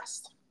they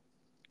dressed.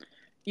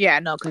 Yeah,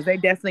 no, because they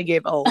definitely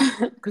gave old.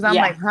 Because I'm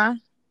like, huh?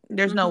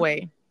 There's no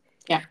way.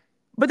 Yeah.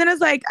 But then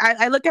it's like,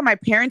 I look at my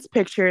parents'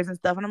 pictures and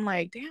stuff, and I'm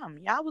like, damn,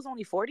 y'all was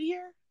only 40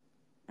 here?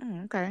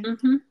 Okay.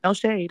 No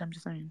shade. I'm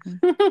just saying.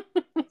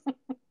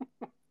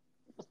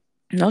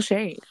 No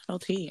shade. No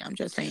tea. I'm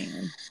just saying.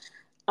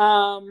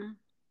 I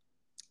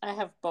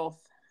have both.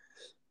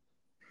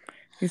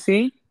 You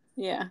see?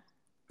 Yeah.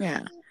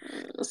 Yeah.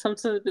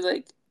 Sometimes it'd be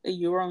like,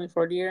 you were only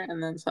 40 here,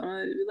 and then some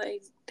it'd be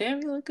like,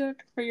 damn, you look good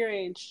for your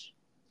age.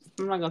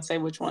 I'm not gonna say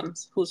which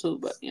ones, who's who,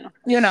 but you know.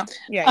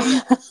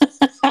 Yeah.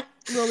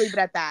 We'll leave it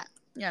at that.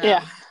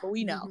 Yeah. But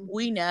we know.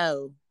 We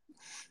know.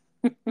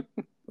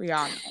 We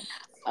all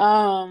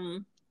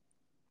know.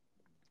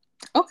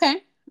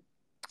 Okay.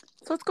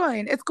 So it's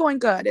going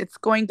good. It's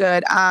going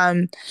good.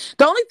 The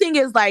only thing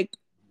is like,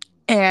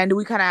 and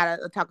we kind of had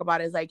to talk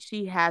about it, is like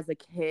she has a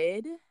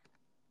kid.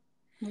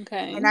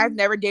 Okay. And I've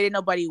never dated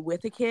nobody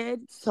with a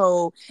kid.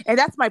 So, and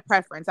that's my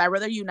preference. I'd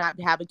rather you not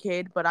have a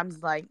kid, but I'm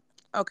just like,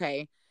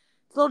 okay,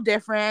 it's a little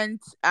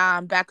different.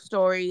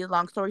 Backstory,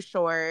 long story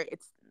short,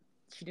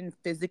 she didn't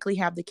physically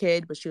have the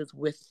kid, but she was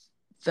with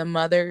the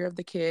mother of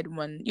the kid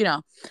when,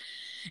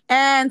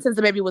 and since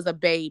the baby was a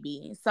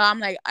baby. So I'm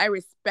like, I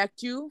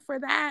respect you for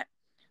that.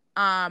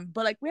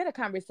 But like we had a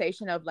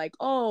conversation of like,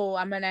 oh,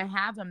 I'm gonna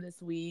have him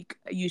this week.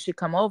 You should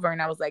come over.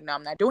 And I was like, no,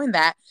 I'm not doing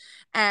that.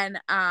 And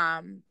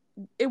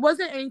it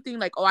wasn't anything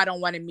like, oh, I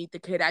don't want to meet the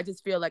kid. I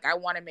just feel like I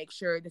want to make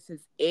sure this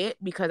is it,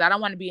 because I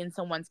don't want to be in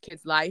someone's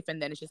kid's life and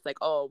then it's just like,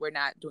 oh, we're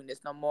not doing this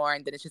no more.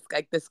 And then it's just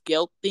like this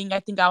guilt thing I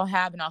think I'll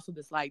have, and also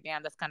this like,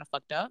 damn, that's kind of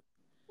fucked up.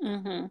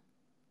 Mm-hmm.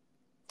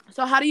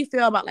 So how do you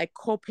feel about like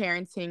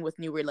co-parenting with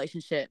new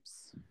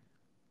relationships?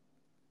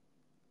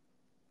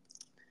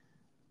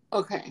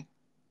 Okay.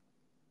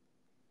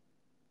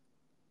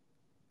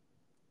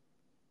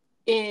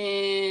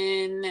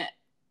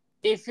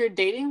 If you're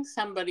dating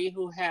somebody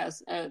who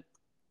has a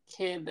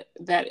kid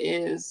that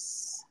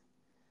is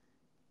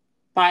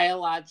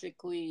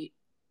biologically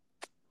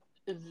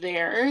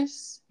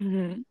theirs,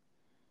 you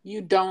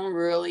don't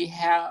really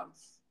have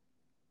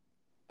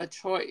a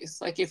choice.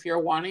 Like if you're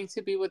wanting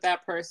to be with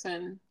that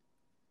person,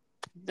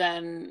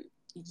 then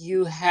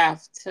you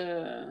have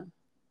to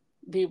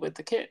be with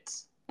the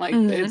kids. Like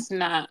it's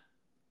not,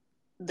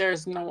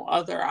 there's no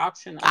other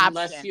option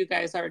unless you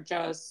guys are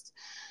just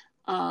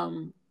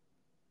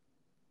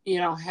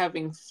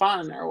having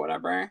fun or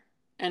whatever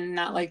and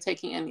not like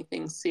taking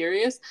anything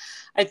serious.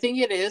 I think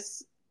it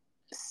is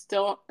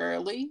still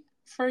early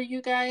for you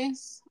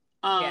guys,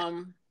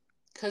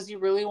 because you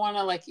really want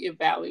to like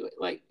evaluate,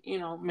 like,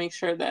 make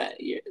sure that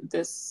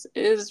this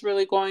is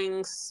really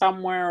going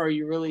somewhere, or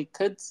you really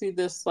could see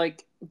this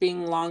like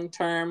being long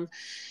term,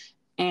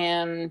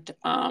 and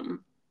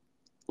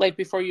like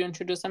before you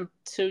introduce them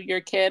to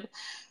your kid.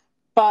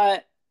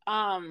 But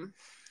I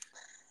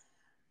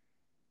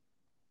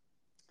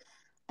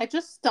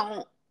just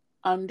don't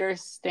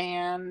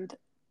understand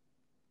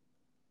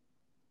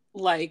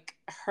like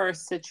her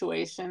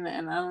situation,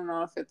 and I don't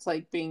know if it's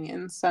like being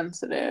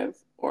insensitive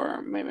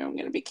or maybe I'm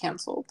going to be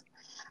canceled,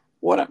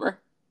 whatever.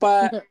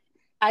 But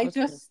I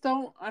just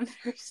don't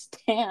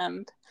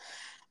understand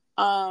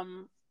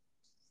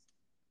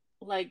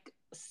like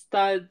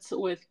studs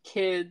with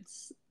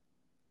kids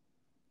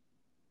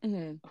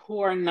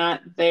who are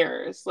not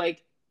theirs.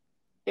 Like,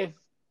 if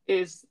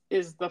is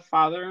the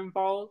father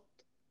involved?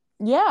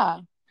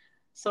 Yeah.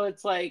 So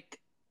it's like,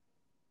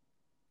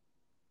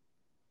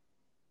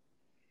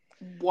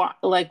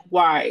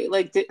 why?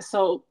 Like,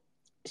 so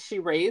she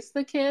raised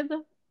the kid,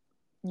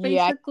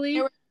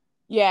 basically?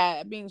 Yeah,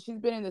 I mean, she's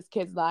been in this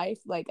kid's life.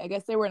 Like, I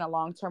guess they were in a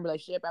long-term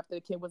relationship after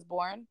the kid was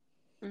born.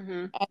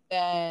 And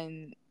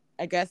then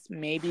I guess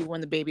maybe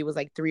when the baby was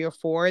like 3 or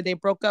 4, they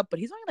broke up, but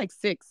he's only like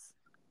 6.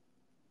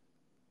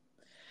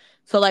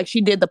 So like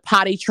she did the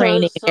potty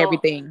training and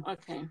everything.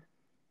 Okay.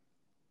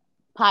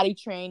 Potty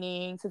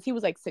training since he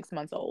was like 6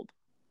 months old.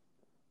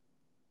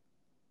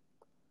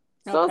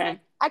 So okay.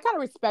 I kind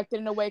of respect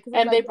it in a way.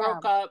 And they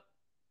broke up.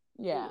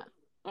 Yeah.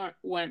 Or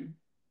when?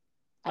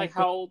 Like,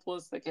 how old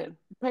was the kid?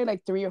 Probably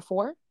like 3 or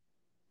 4.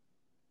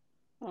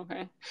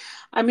 Okay.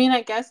 I mean,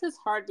 I guess it's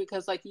hard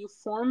because like you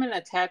form an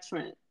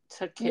attachment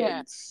to Yeah.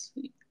 kids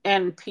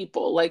and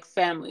people, like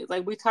family.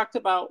 Like we talked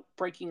about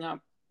breaking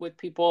up with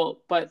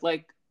people, but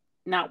like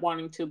not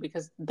wanting to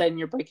because then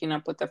you're breaking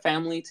up with the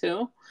family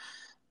too.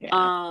 Yeah.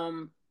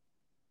 Um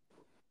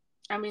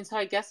I mean, so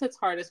I guess it's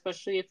hard,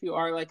 especially if you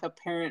are like a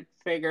parent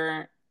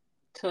figure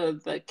to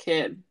the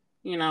kid,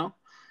 you know?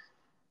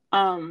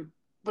 Um,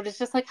 but it's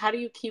just like, how do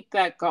you keep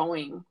that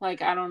going?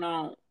 Like, I don't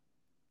know.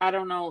 I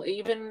don't know.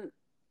 Even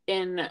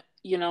in,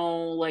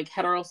 like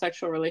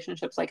heterosexual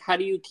relationships, like, how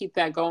do you keep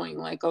that going?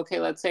 Like, okay,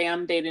 let's say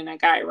I'm dating a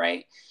guy,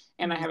 right?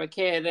 And I Mhm. have a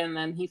kid, and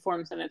then he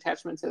forms an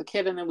attachment to the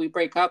kid, and then we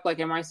break up. Like,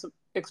 am I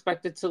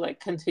expected to like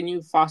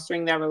continue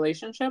fostering that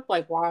relationship?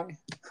 Like, why?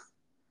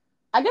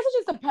 I guess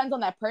it just depends on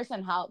that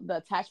person, how the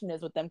attachment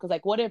is with them. Because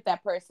like, what if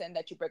that person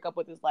that you break up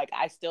with is like,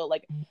 I still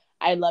like,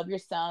 I love your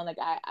son. Like,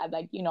 I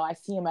like, I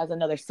see him as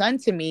another son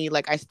to me.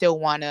 Like, I still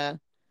want to,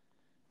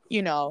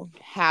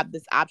 have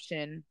this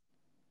option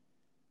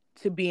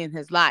to be in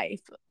his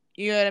life.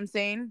 You know what I'm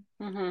saying?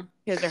 Mm-hmm.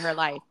 His or her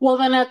life. Well,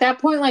 then at that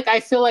point, like, I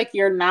feel like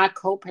you're not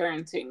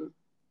co-parenting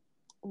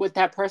with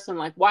that person.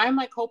 Like, why am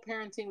I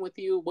co-parenting with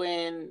you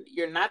when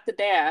you're not the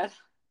dad?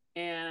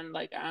 And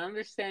like, I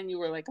understand you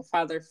were like a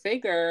father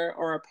figure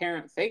or a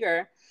parent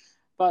figure,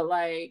 but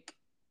like,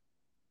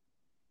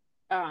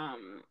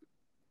 um,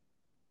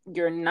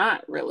 you're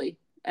not really.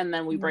 And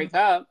then we break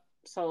up.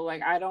 So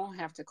like, I don't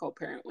have to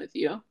co-parent with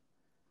you.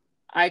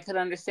 I could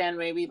understand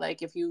maybe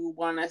like if you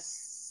want to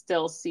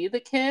still see the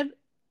kid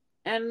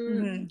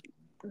Mm-hmm. and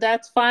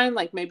that's fine.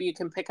 Like maybe you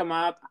can pick him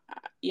up,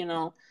 you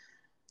know,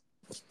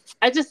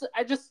 I just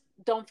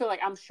don't feel like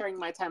I'm sharing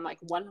my time. Like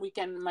one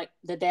weekend, like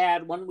the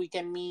dad, one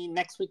weekend me,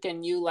 next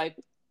weekend you. Like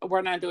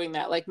we're not doing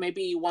that. Like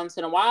maybe once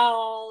in a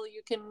while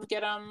you can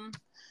get them,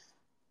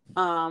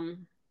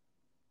 um,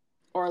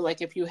 or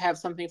like if you have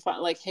something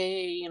fun, like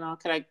hey,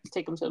 could I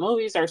take them to the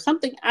movies or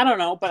something? I don't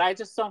know, but I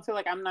just don't feel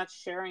like I'm not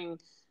sharing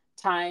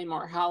time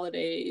or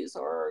holidays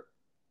or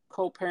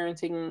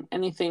co-parenting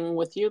anything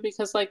with you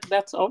because like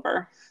that's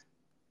over.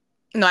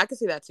 No, I can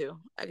see that too.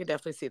 I could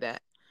definitely see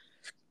that.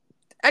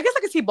 I guess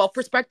I can see both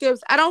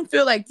perspectives. I don't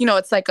feel like,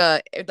 it's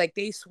like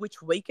they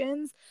switch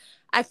weekends.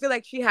 I feel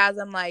like she has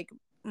them like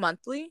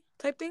monthly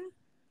type thing.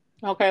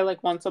 Okay,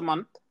 like once a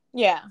month.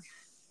 Yeah.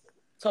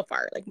 So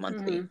far, like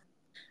monthly.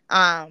 Mm-hmm.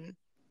 Um,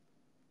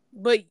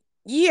 but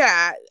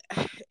yeah,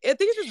 I think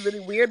it's just really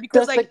weird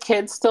because Does the like,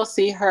 kid still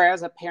see her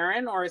as a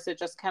parent, or is it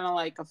just kind of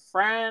like a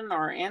friend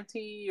or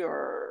auntie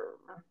or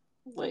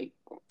like?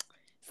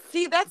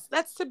 see,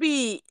 that's to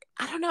be,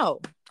 I don't know.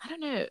 I don't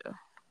know.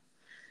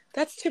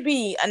 That's to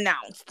be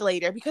announced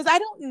later because I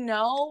don't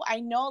know.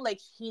 I know like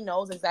he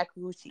knows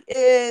exactly who she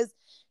is.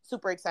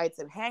 Super excited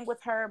to hang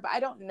with her, but I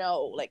don't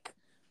know like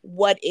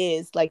what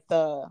is like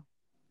the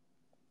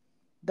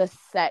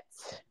set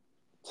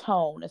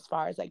tone as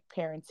far as like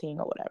parenting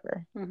or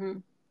whatever. Mm-hmm.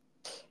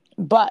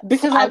 But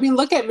Because I I mean,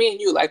 look at me and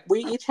you. Like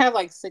we each have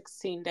like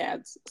 16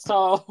 dads,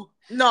 so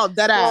no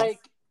that ass. like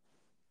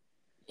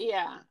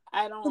yeah,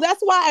 I So don't.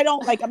 that's why I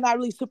don't like. I'm not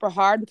really super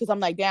hard because I'm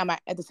like, damn. At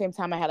the same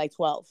time, I had like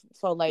 12.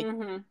 So like,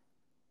 Mm-hmm.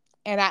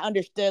 and I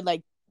understood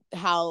like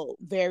how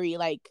very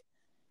like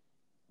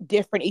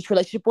different each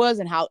relationship was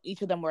and how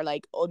each of them were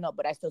like, oh no,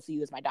 but I still see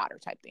you as my daughter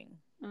type thing.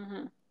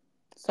 Mm-hmm.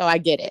 So I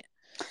get it.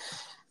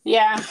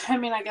 Yeah, I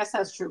mean, I guess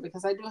that's true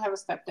because I do have a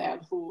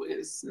stepdad who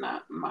is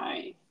not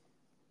my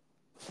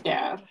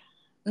dad,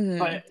 Mm-hmm.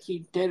 but he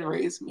did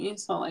raise me,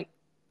 so like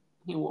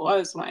he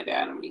was my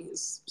dad. I mean,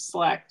 he's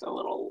slacked a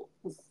little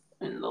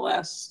in the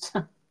last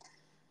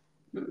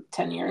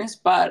 10 years,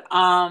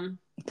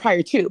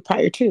 Prior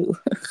to.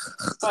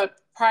 but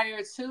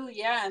prior to,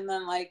 yeah, and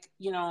then like,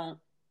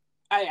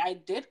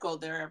 I did go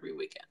there every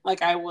weekend.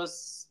 Like I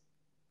was,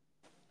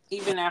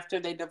 even after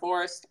they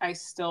divorced, I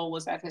still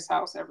was at his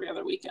house every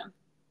other weekend.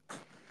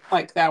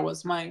 Like that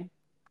was my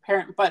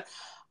parent, but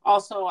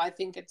also I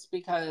think it's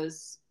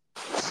because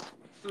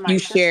my You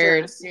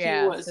shared, sisters,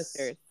 yeah,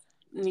 sisters.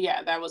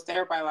 yeah, that was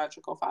their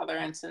biological father,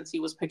 and since he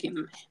was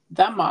picking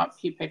them up,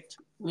 he picked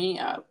me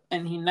up,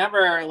 and he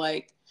never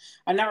like,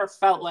 I never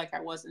felt like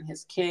I wasn't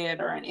his kid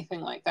or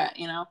anything like that.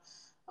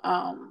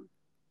 um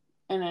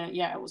and then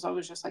yeah, it was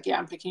always just like, yeah,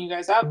 I'm picking you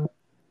guys up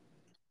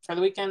for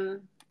the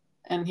weekend,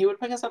 and he would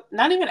pick us up,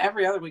 not even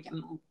every other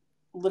weekend,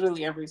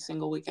 literally every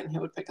single weekend he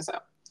would pick us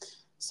up.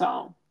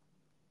 So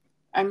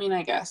I mean,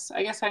 I guess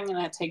I'm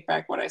gonna take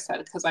back what I said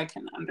because I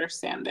can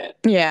understand it.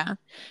 Yeah,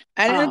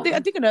 and I um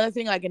think another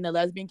thing, like in the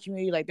lesbian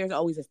community, like there's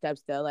always a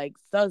stepdad. Like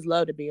studs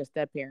love to be a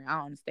step parent. I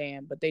don't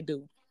understand, but they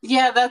do.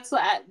 Yeah, that's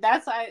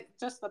I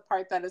just the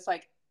part that is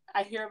like,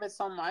 I hear of it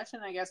so much,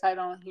 and I guess I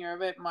don't hear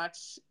of it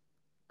much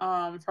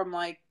from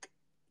like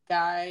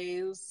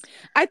guys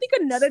I think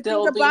another thing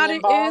still being about it is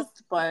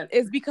involved, but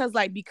because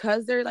like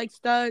because they're like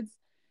studs,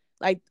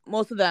 like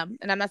most of them,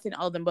 and I'm not saying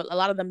all of them, but a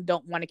lot of them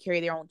don't want to carry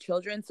their own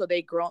children, so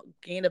they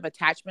gain of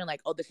attachment,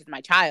 like, oh, this is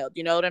my child,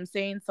 you know what I'm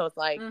saying? So it's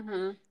like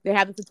they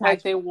have this like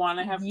attachment, they want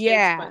to have kids,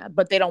 yeah,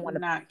 but they don't want to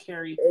not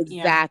carry.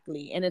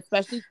 exactly, and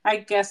especially, I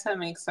guess that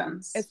makes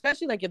sense.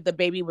 Especially like if the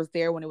baby was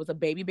there when it was a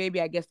baby,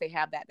 I guess they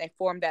have that, they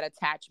form that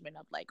attachment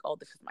of like, oh,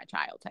 this is my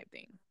child type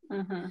thing.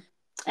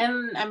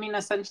 And I mean,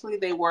 essentially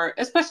they were,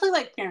 especially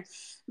like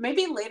parents,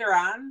 maybe later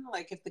on,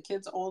 like if the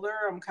kid's older,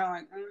 I'm kind of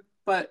like,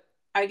 but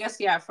I guess,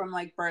 yeah, from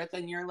like birth,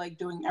 and you're like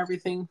doing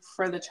everything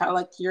for the child,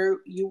 like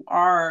you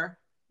are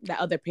the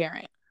other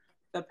parent,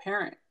 the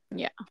parent,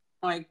 yeah,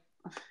 like,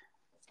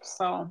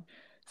 so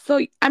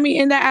I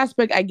mean, in that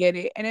aspect I get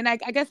it. And then I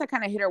guess I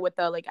kind of hit her with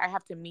the, like, I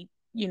have to meet,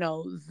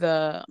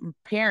 the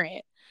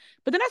parent.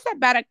 But then I sat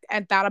back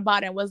and thought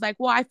about it and was like,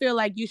 well, I feel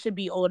like you should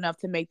be old enough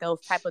to make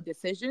those type of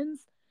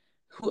decisions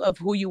of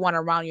who you want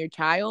around your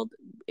child,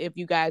 if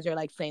you guys are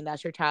like saying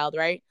that's your child,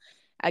 right?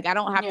 Like, I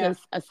don't have to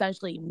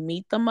essentially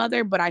meet the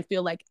mother, but I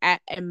feel like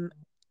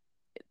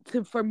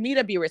for me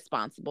to be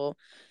responsible,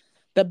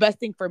 the best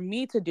thing for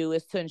me to do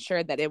is to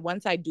ensure that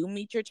once I do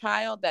meet your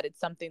child, that it's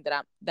something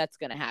that's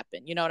gonna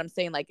happen. You know what I'm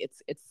saying? Like,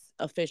 it's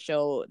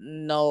official,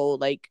 no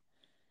like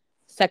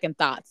second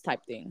thoughts type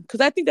thing.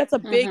 Because I think that's a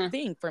big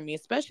thing for me,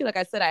 especially, like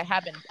I said,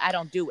 I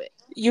don't do it.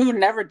 You've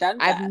never done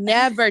that. I've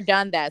never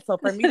done that. So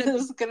for me this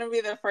is gonna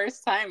be the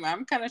first time.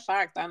 I'm kind of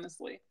shocked,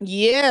 honestly.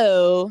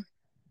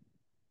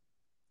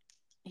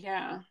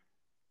 Yeah,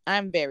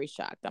 I'm very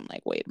shocked. I'm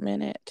like, wait a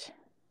minute,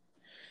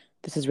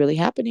 this is really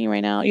happening right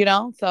now,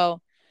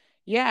 so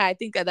yeah, I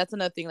think that's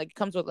another thing. Like, it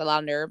comes with a lot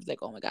of nerves. Like,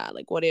 oh my God,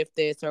 like, what if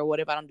this, or what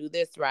if I don't do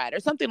this right, or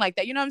something like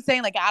that. You know what I'm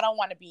saying? Like, I don't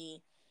want to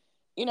be,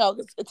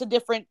 it's a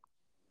different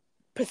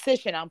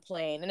position I'm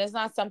playing, and it's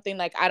not something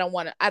like I don't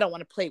want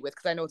to play with,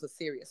 because I know it's a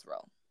serious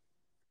role.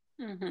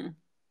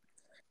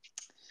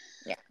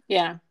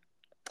 Yeah,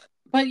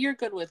 but you're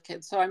good with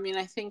kids, so I mean,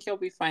 I think you'll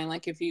be fine.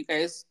 Like, if you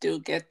guys do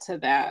get to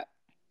that,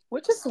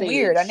 which is stage.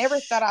 Weird. I never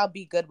thought I'd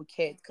be good with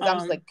kids, because I'm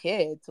just like,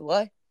 kids,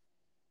 what?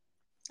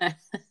 But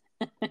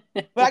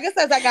I guess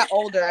as I got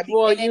older, I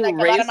well, you like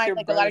raised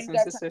your brothers and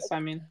sisters. I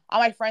mean, all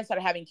my friends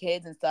started having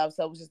kids and stuff,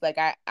 so it was just like,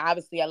 I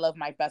love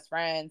my best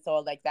friend, so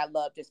like that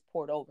love just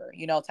poured over,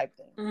 type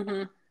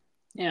thing.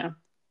 Yeah.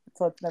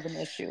 So it's never an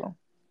issue.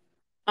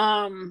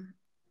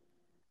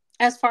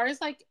 As far as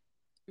like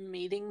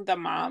meeting the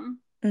mom,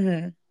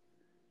 I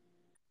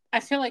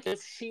feel like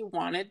if she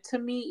wanted to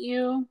meet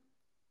you,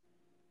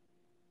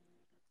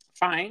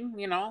 fine,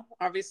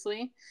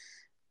 obviously,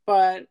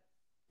 but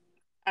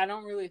I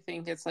don't really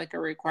think it's like a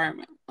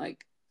requirement,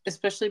 like,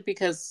 especially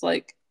because,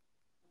 like,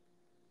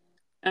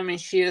 I mean,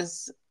 she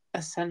is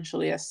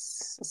essentially a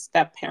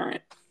step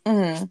parent,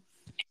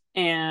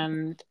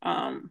 and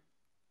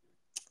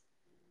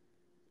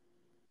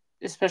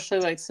especially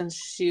like since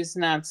she's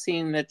not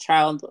seeing the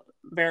child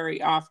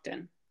very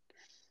often,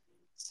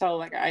 so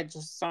like I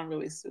just don't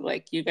really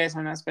like, you guys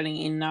are not spending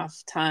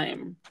enough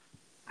time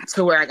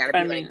to where I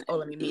gotta be like, oh,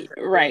 let me meet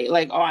her, right?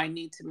 Like, oh, I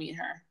need to meet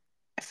her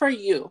for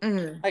you.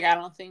 Like, I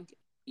don't think,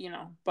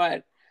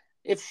 but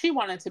if she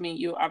wanted to meet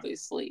you,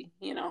 obviously,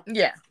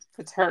 yeah,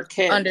 it's her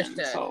kid.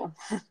 Understood. So,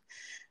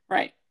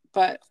 right.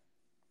 But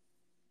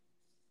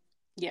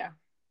yeah.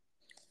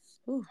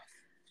 Ooh.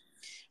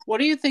 What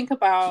do you think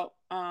about,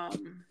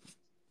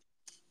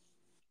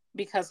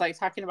 because like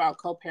talking about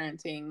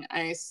co-parenting,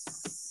 I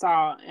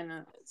saw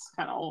it's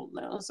kind of old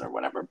news or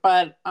whatever,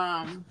 but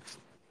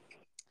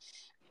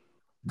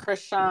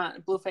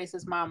Krishan,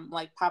 Blueface's mom,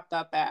 like popped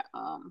up at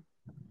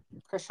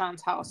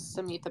Krishan's house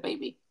to meet the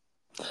baby.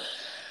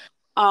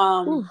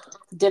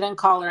 Didn't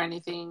call her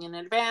anything in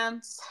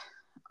advance.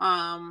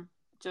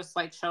 Just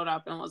like showed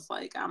up and was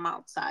like, I'm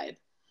outside.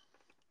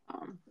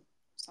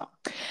 So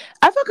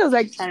I feel because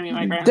like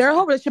their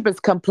whole relationship is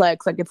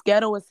complex. Like, it's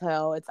ghetto as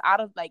hell. It's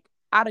out of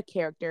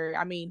character.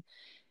 I mean,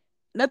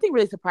 nothing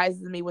really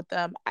surprises me with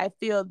them. I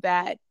feel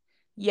that,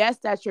 yes,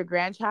 that's your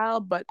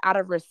grandchild, but out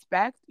of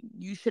respect,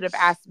 you should have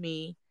asked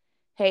me,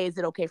 hey, is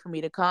it okay for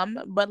me to come?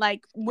 But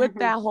like with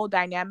that whole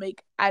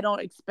dynamic, I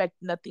don't expect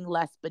nothing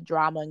less but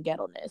drama and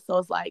ghetto-ness. So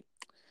it's like,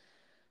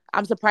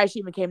 I'm surprised she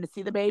even came to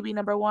see the baby,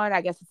 number one.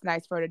 I guess it's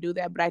nice for her to do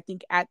that. But I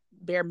think at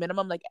bare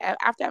minimum, like,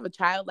 after I have a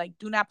child, like,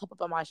 do not pop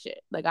up on my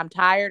shit. Like, I'm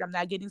tired. I'm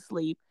not getting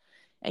sleep.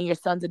 And your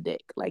son's a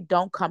dick. Like,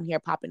 don't come here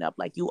popping up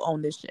like you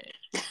own this shit.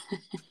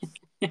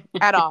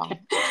 At all.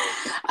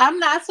 I'm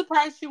not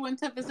surprised she went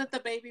to visit the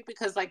baby,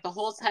 because like the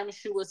whole time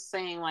she was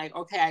saying like,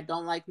 okay, I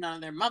don't like none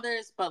of their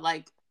mothers, but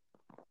like,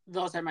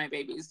 those are my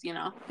babies,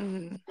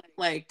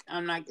 like,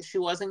 she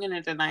wasn't going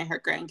to deny her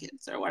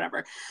grandkids or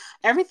whatever.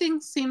 Everything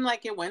seemed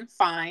like it went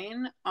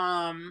fine.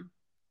 But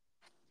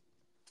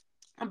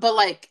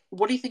like,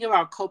 what do you think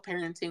about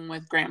co-parenting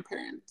with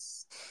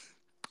grandparents?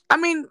 I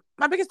mean,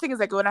 my biggest thing is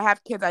like, when I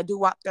have kids, I do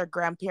want their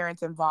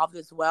grandparents involved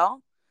as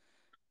well.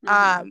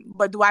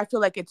 But do I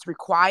feel like it's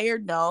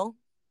required? No,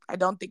 I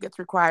don't think it's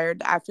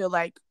required. I feel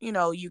like,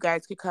 you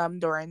guys could come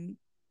during,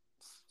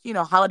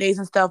 holidays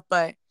and stuff,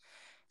 but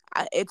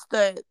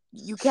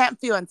you can't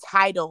feel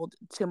entitled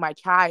to my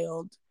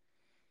child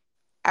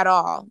at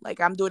all.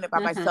 Like, I'm doing it by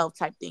myself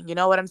type thing. You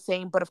know what I'm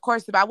saying? But of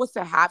course, if I was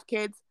to have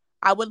kids,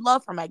 I would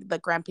love for the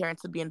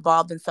grandparents to be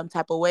involved in some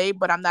type of way,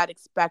 but I'm not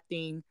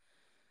expecting,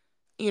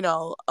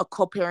 a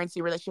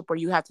co-parenting relationship where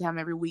you have to have them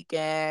every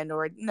weekend,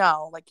 or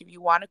no. Like, if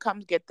you want to come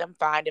get them,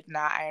 fine. If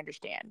not, I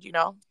understand,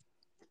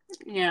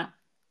 Yeah.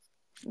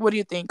 What do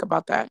you think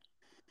about that?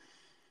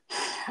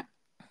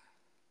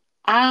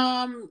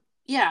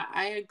 Yeah,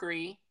 I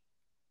agree.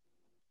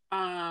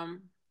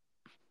 And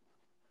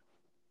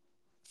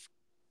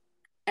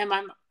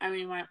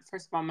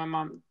first of all, my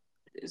mom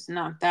is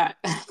not that,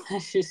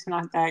 she's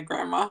not that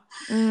grandma.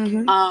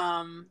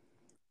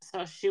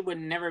 So she would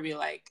never be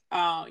like,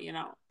 oh,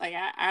 like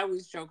I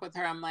always joke with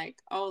her. I'm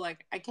like, oh,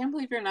 like, I can't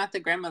believe you're not the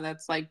grandma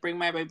that's like, bring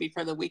my baby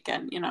for the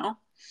weekend,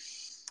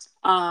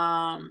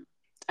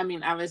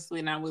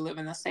 Obviously now we live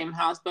in the same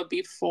house, but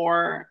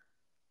before,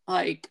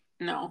 like,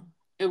 no,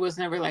 it was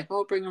never like,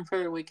 oh, bring him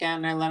for the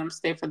weekend or let him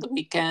stay for the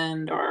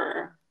weekend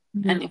or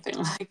anything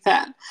like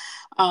that.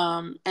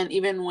 And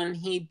even when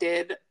he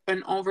did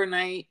an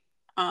overnight,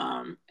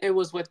 it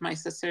was with my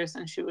sisters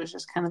and she was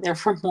just kind of there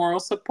for moral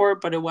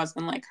support, but it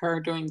wasn't like her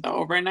doing the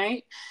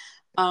overnight.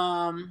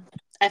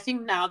 I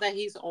think now that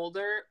he's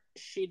older,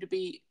 she'd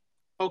be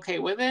okay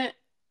with it.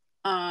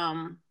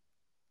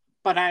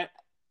 But I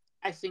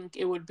think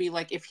it would be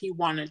like if he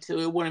wanted to,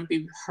 it wouldn't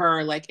be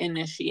her like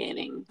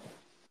initiating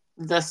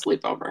the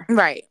sleepover.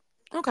 Right.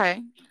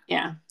 Okay.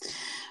 Yeah.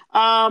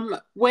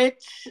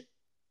 Which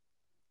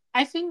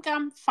I think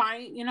I'm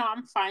fine,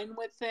 I'm fine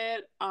with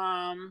it.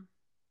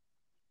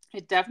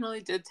 It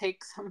definitely did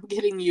take some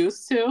getting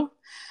used to.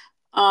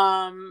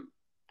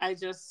 I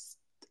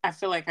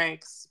feel like I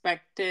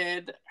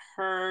expected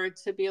her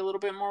to be a little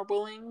bit more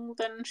willing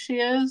than she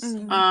is.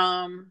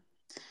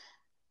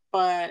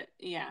 But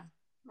yeah,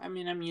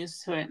 I'm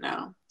used to it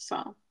now.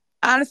 So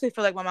I honestly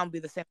feel like my mom would be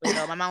the same way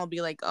though. My mom would be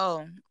like,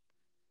 "Oh,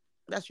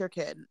 that's your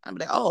kid." I'm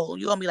like, "Oh,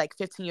 you owe me like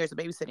 15 years of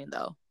babysitting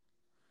though."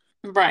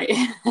 Right.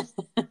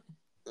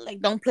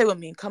 Like, don't play with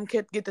me. Come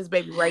get this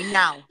baby right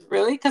now.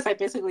 Really? Because I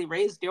basically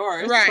raised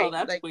yours. Right. So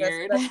that's like,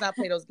 weird. Let's not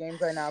play those games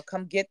right now.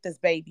 Come get this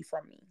baby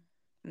from me.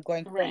 I'm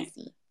going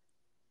crazy.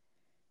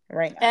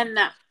 Right now. And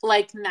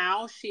like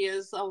now she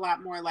is a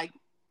lot more like,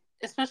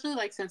 especially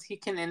like since he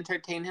can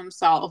entertain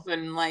himself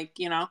and like,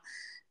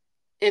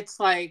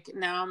 it's like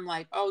now I'm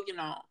like, oh,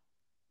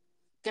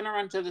 gonna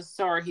run to the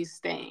store, he's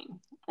staying.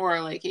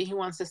 Or like he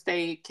wants to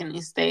stay, can he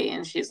stay?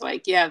 And she's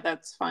like, yeah,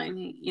 that's fine.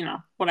 He,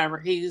 whatever.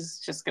 He's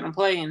just gonna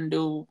play and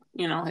do,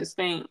 his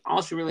thing.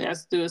 All she really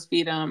has to do is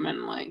feed him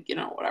and like,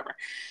 whatever.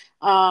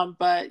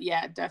 But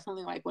yeah,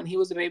 definitely like when he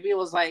was a baby, it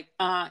was like,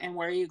 and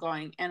where are you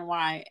going and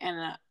why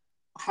and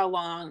how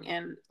long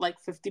and like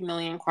 50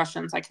 million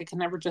questions. Like I can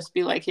never just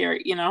be like, here,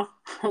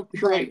 I'll be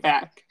right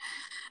back.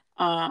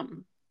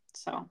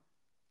 So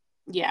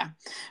yeah.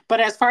 But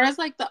as far as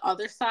like the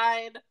other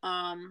side,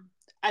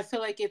 I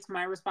feel like it's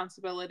my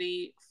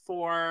responsibility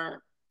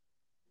for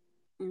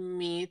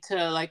me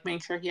to like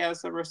make sure he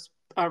has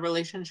a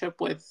relationship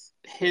with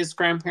his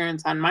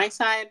grandparents on my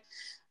side.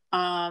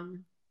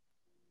 And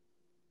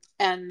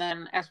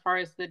then as far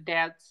as the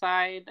dad's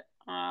side,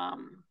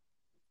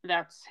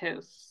 that's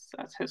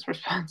his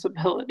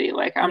responsibility.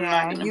 Like I'm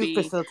not going to be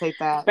facilitate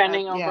that.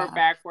 Bending over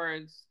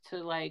backwards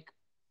to like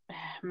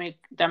make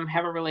them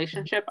have a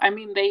relationship. I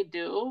mean, they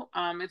do.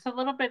 It's a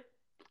little bit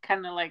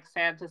kind of like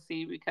sad to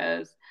see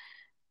because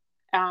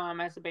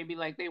as a baby,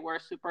 like they were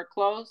super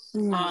close.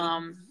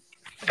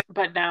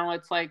 But now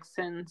it's like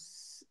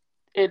since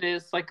it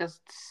is like a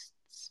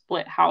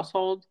split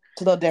household,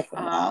 it's a little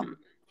different.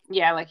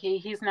 Yeah, like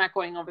he's not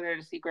going over there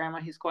to see grandma.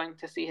 He's going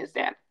to see his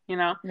dad.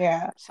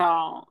 Yeah.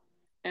 So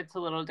it's a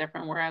little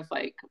different. Whereas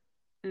like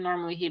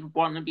normally he'd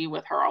want to be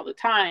with her all the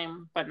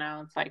time, but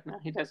now it's like no,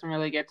 he doesn't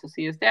really get to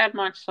see his dad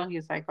much. So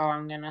he's like, oh,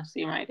 I'm gonna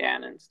see my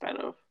dad instead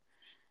of,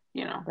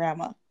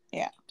 grandma.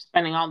 Yeah,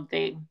 spending all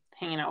day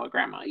hanging out with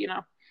grandma.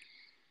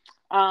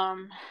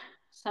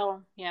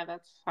 So yeah,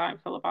 that's how I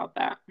feel about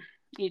that.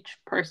 Each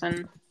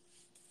person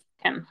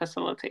can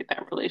facilitate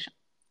that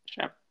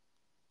relationship.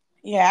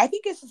 Yeah, I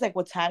think it's just like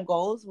with time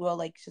goes, we'll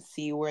like just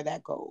see where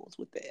that goes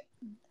with it.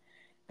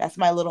 That's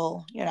my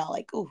little,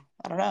 like, ooh,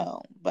 I don't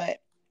know.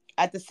 But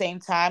at the same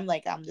time,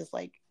 like, I'm just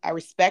like, I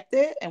respect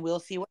it and we'll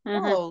see where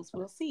it goes.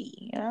 We'll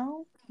see,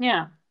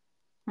 Yeah.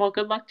 Well,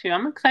 good luck to you.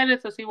 I'm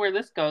excited to see where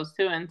this goes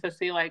too and to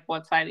see like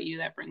what side of you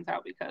that brings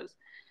out because,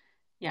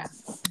 yeah.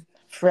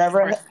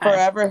 Forever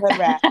hood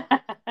rat.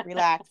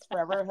 Relax.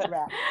 Forever hood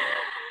rat.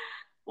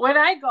 When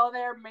I go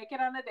there, make it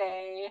on a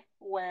day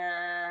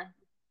where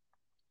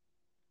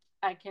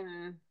I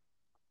can,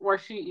 where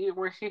she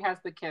has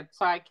the kids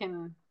so I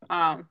can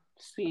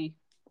see.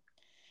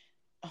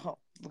 Oh,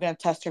 we're going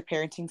to test her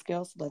parenting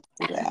skills. Let's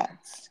do that.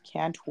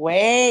 Can't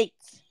wait.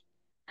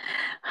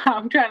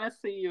 I'm trying to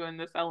see you in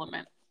this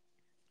element.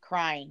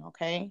 Crying,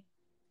 okay?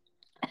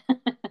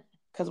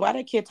 Because why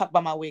did a kid talk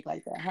about my wig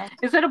like that, huh?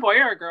 Is it a boy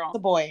or a girl? It's a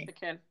boy. The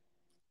kid.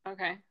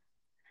 Okay.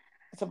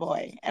 It's a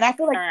boy. And I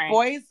feel like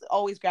boys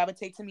always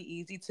gravitate to me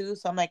easy too,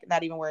 so I'm like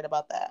not even worried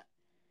about that.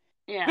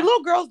 Yeah. But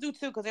little girls do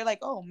too, because they're like,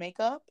 oh,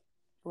 makeup?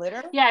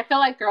 Glitter? Yeah, I feel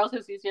like girls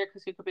is easier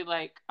because you could be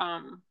like, I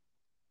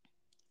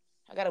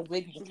got a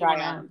wig you can you try want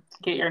to on.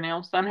 get your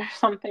nails done or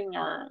something,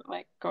 or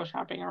like go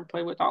shopping or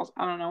play with dolls.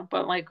 I don't know,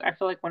 but like I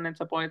feel like when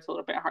it's a boy, it's a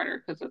little bit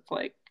harder because it's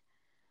like,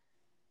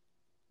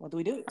 What do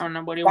we do? I don't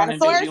know. What do you want to do?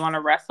 Do Dinosaurs? you want to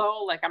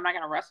wrestle? Like, I'm not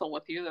gonna wrestle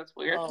with you. That's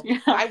weird. Oh, Yeah.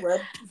 I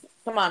would.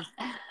 Come on.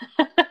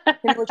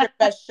 Hit me with your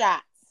best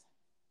shots.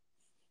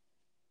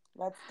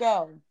 Let's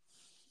go.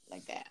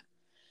 Like that.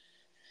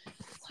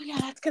 So yeah,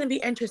 that's gonna be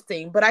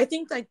interesting. But I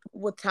think like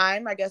with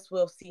time, I guess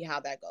we'll see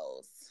how that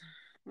goes.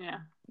 Yeah.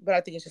 But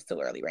I think it's just too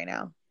early right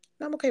now.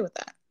 I'm okay with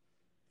that.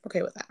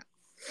 Okay with that.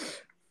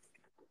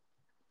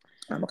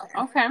 I'm okay.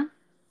 Okay.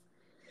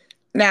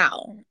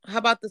 Now, how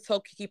about this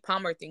whole Keke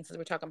Palmer thing since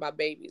we're talking about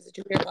babies? Did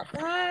you hear about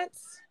that?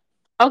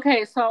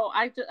 Okay, so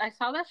I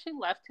saw that she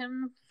left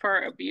him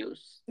for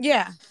abuse.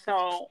 Yeah.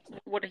 So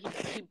what did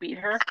he beat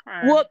her?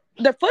 Or? Well,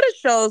 the footage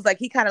shows like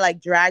he kind of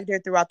like dragged her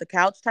throughout the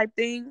couch type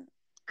thing.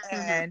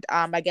 And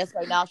I guess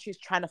right now she's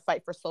trying to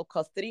fight for sole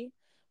custody,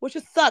 which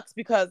just sucks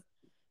because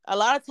a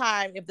lot of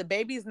time if the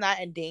baby's not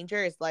in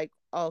danger, it's like,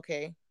 oh,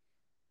 okay,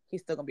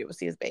 he's still gonna be able to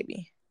see his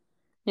baby.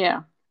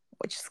 Yeah.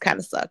 Which just kind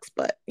of sucks.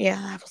 But yeah,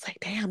 I was like,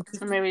 damn.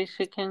 So maybe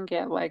she can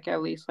get like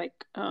at least like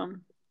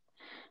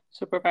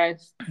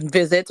supervised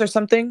visits or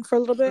something for a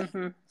little bit.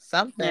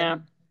 Something. Yeah.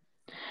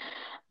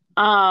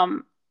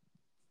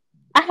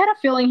 I had a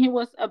feeling he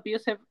was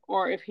abusive,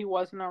 or if he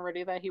wasn't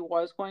already, that he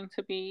was going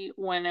to be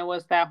when it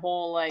was that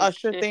whole like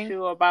Usher issue thing?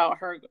 about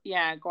her,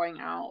 going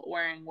out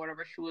wearing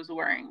whatever she was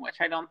wearing, which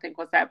I don't think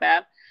was that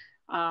bad,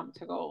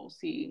 to go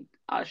see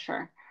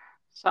Usher.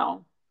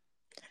 So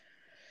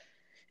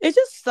it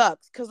just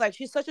sucks because like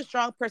she's such a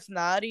strong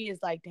personality.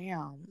 It's like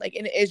damn, like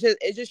and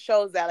it just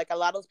shows that like a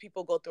lot of those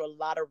people go through a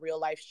lot of real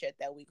life shit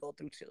that we go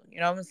through too. You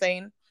know what I'm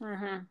saying?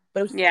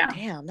 But it was like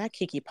damn, that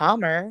Keke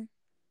Palmer.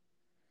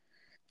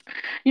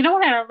 You know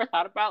what I never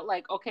thought about?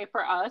 Like, okay,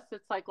 for us,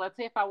 it's like, let's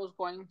say if I was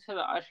going to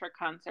the Usher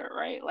concert,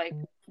 right? Like,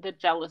 the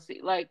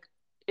jealousy. Like,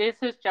 is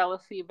his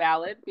jealousy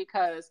valid?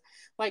 Because,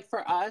 like,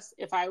 for us,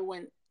 if I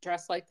went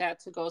dressed like that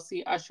to go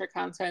see Usher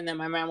concert, and then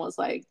my man was,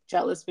 like,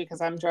 jealous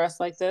because I'm dressed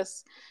like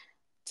this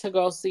to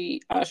go see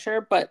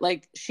Usher, but,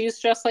 like, she's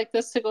dressed like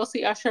this to go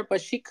see Usher,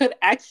 but she could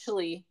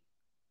actually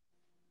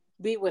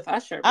be with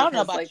Usher because, I don't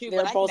know about like, you,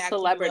 they're but I can both actually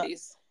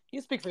celebrities. You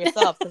speak for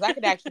yourself because I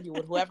could actually be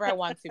with whoever I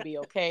want to be,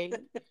 okay?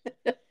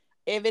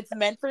 If it's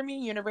meant for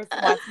me, universe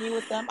wants me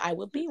with them, I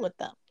will be with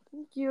them.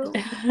 Thank you.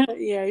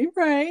 Yeah, you're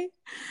right.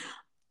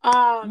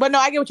 But no,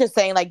 I get what you're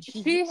saying. Like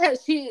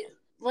she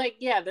like,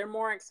 yeah, they're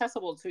more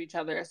accessible to each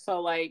other.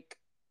 So like,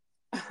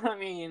 I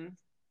mean,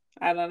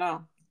 I don't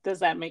know. Does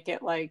that make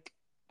it like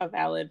a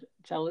valid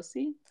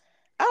jealousy?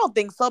 I don't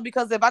think so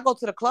because if I go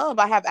to the club,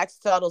 I have access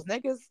to all those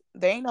niggas.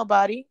 They ain't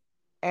nobody.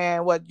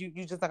 And what you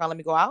just not gonna let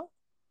me go out?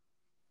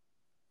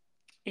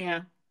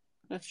 Yeah,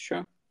 that's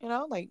true. You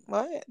know, like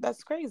what?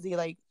 That's crazy.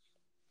 Like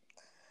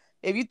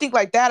if you think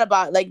like that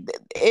about like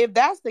if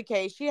that's the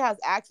case, she has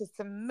access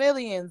to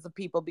millions of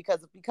people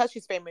because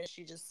she's famous.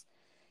 She just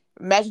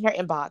imagine her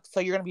inbox. So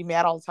you're gonna be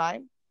mad all the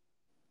time.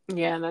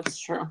 Yeah, that's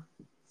true.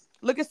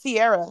 Look at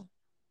Sierra.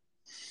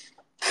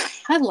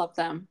 I love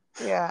them.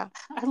 Yeah,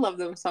 I love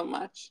them so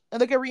much. and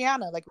look at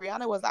Rihanna. Like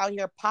Rihanna was out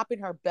here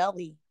popping her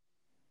belly,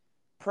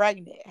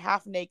 pregnant,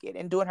 half naked,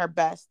 and doing her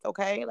best.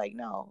 Okay, like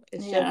no,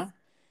 it's just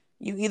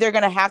you either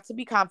gonna have to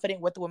be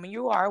confident with the woman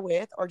you are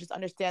with, or just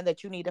understand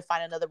that you need to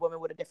find another woman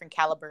with a different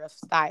caliber of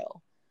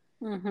style,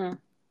 and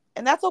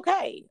that's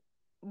okay.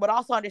 But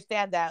also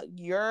understand that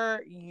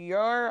you're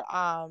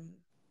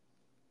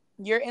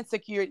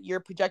insecure. You're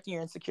projecting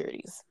your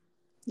insecurities.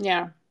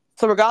 Yeah.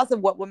 So regardless of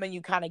what woman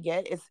you kind of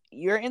get, it's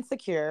you're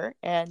insecure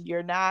and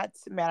you're not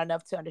man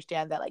enough to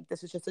understand that like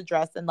this is just a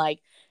dress and like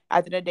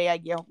at the end of the day I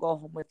go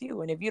home with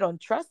you. And if you don't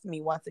trust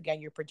me, once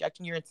again, you're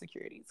projecting your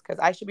insecurities because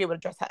I should be able to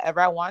dress however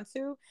I want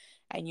to.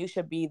 And you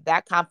should be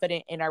that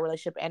confident in our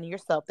relationship and in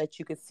yourself that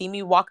you could see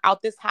me walk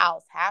out this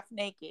house half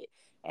naked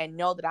and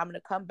know that I'm going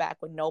to come back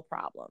with no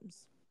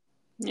problems.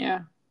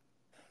 Yeah.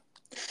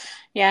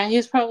 Yeah,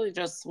 he's probably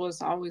just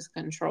was always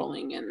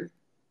controlling and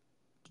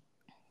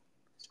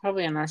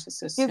probably a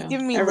narcissist. He's too.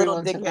 giving me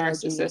Everyone's little dick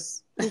energy.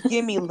 He's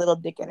giving me little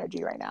dick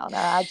energy right now. And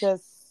I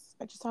just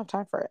don't have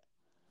time for it.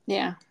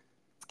 Yeah.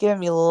 It's giving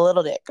me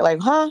little dick. Like,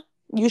 huh?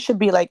 You should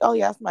be like, oh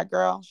yeah, that's my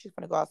girl. She's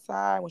gonna go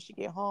outside when she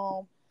get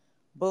home.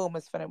 Boom,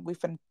 it's gonna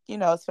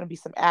be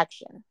some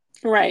action.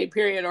 Right,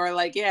 period. Or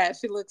like, yeah,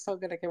 she looks so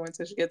good I can't wait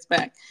till she gets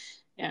back.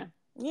 Yeah.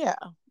 Yeah.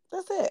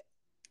 That's it.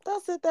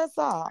 That's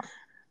all.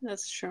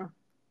 That's true.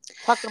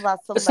 Talking about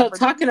So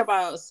talking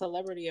about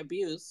celebrity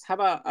abuse, how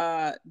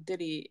about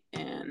Diddy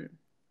and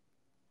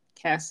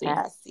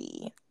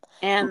Cassie?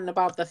 And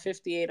about the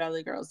 58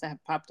 other girls that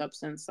have popped up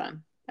since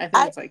then. I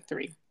think it's like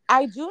 3.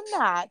 I do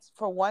not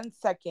for one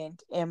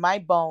second in my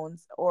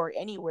bones or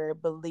anywhere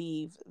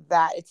believe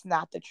that it's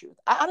not the truth.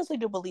 I honestly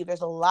do believe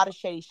there's a lot of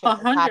shady shit.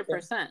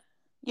 100%.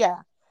 Yeah.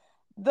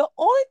 The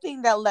only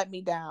thing that let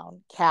me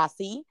down,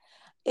 Cassie,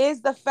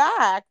 is the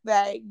fact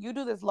that you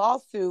do this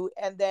lawsuit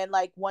and then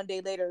like one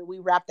day later we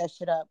wrap that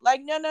shit up. Like,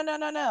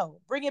 no.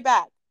 Bring it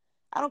back.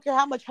 I don't care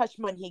how much hush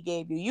money he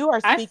gave you. You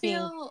are I speaking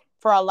feel,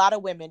 for a lot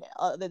of women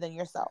other than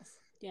yourself.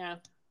 yeah.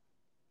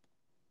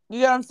 You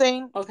get what I'm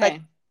saying? Okay.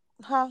 Like,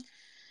 huh?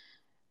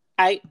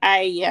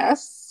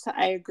 Yes,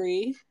 I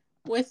agree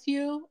with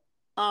you.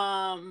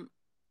 I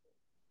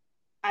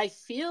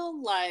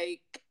feel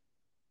like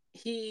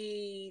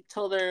he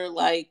told her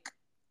like,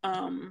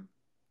 um,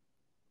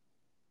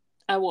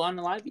 I will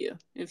unalive you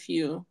if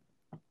you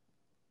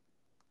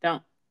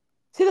don't.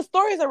 See, the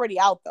story is already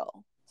out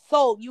though.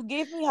 So you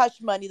gave me hush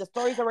money. The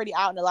story's already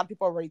out, and a lot of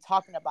people are already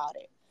talking about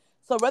it.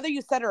 So whether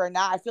you said it or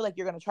not, I feel like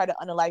you're gonna try to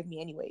unalive me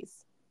anyways,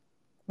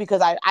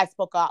 because I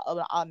spoke out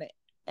on it,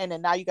 and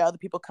then now you got other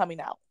people coming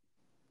out.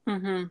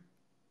 Mm-hmm.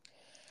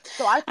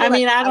 So I I feel like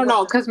mean, I I don't would.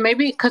 know,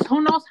 because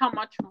who knows how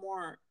much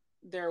more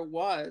there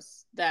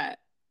was that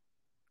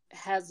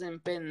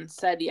hasn't been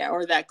said yet,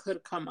 or that could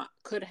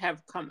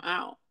have come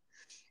out.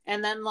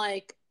 And then,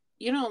 like,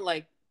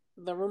 like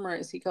the rumor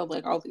is he killed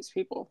like all these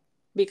people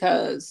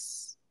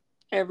because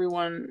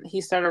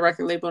he started a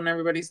record label and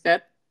everybody's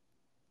dead.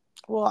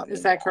 Well, I mean,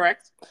 Is that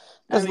correct?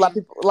 There's a lot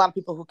of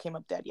people who came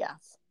up dead.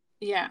 Yes.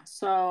 Yeah.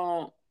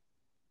 So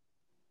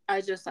I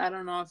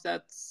don't know if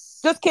that's.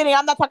 Just kidding.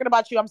 I'm not talking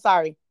about you. I'm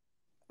sorry.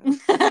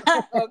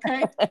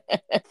 Okay.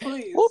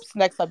 Please. Oops.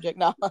 Next subject.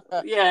 No.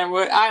 Yeah,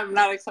 I'm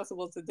not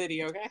accessible to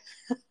Diddy. Okay.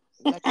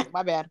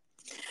 My bad.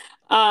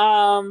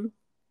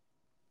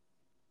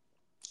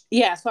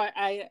 Yeah. So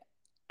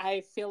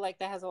I feel like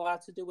that has a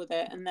lot to do with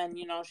it. And then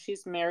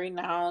she's married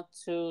now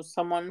to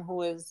someone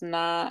who is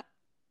not.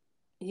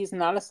 He's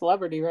not a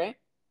celebrity, right?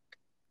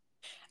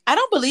 I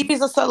don't believe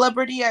he's a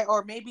celebrity,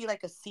 or maybe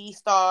like a C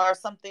star or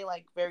something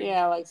like very.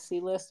 Yeah, like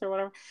C-list or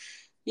whatever.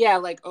 Yeah,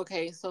 like,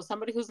 okay, so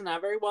somebody who's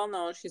not very well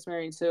known, she's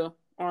married to,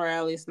 or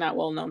at least not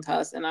well known to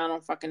us, and I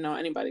don't fucking know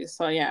anybody.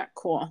 So yeah,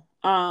 cool.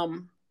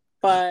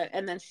 But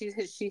and then she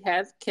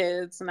has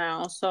kids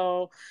now,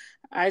 so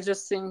I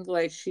just think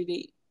like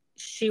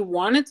she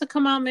wanted to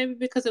come out maybe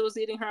because it was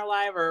eating her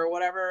alive or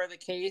whatever the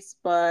case,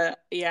 but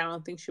yeah, I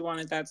don't think she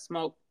wanted that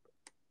smoke.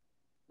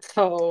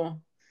 So,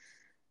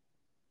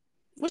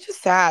 which is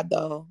sad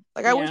though.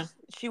 Like I wish yeah.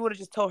 she would have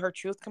just told her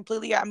truth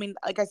completely. I mean,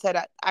 like I said,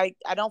 I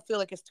don't feel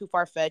like it's too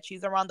far fetched.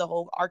 She's around the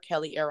whole R.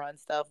 Kelly era and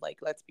stuff. Like,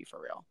 let's be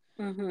for real.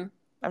 Mm-hmm.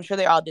 I'm sure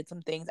they all did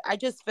some things. I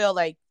just feel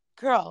like,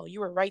 girl, you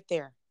were right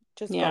there.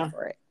 Just go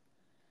for it.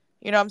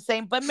 You know what I'm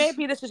saying? But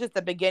maybe this is just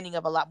the beginning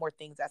of a lot more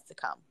things that's to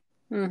come.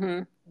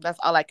 Mm-hmm. That's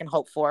all I can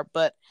hope for.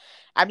 But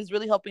I'm just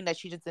really hoping that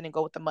she just didn't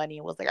go with the money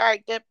and was like, all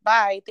right, dip,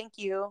 bye, thank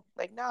you.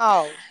 Like,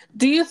 no.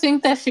 Do you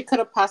think that she could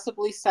have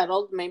possibly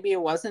settled? Maybe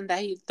it wasn't that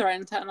he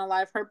threatened to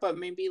unalive her, but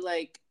maybe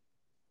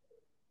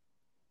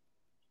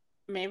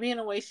in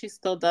a way she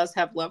still does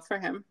have love for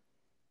him.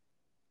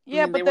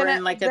 Yeah, they but were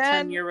in like a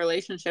 10-year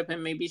relationship,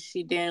 and maybe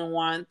she didn't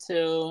want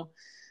to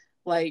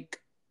like.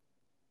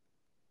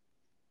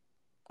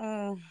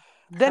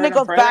 Then it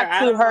goes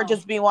back to her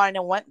just being wanting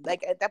to want,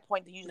 like at that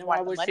point, you just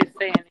want the money. Why would she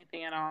say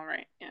anything at all,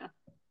 right? Yeah.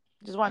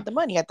 Just want the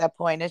money at that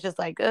point. It's just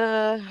like,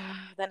 then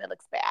it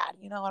looks bad.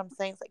 You know what I'm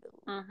saying? It's like,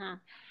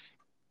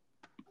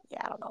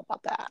 yeah, I don't know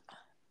about that.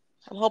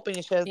 I'm hoping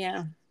it's just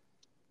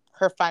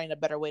her finding a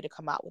better way to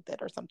come out with it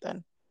or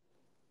something.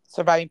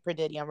 Surviving per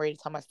Diddy, I'm ready to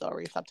tell my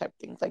story, some type of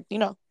things. Like,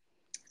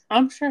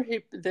 I'm sure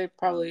they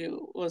probably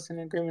was in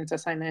agreement to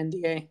sign an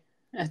NDA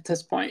at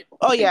this point.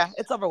 Oh yeah,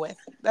 it's over with.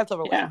 That's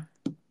over with. Yeah.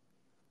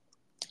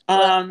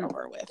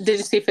 Over with. Did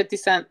you see 50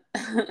 Cent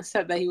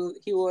said that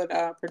he would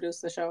produce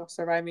the show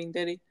Surviving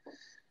Diddy?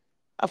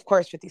 Of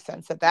course 50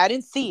 Cent said that. I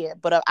didn't see it,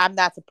 but I'm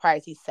not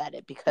surprised he said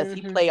it because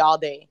he play all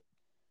day.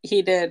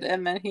 He did,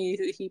 and then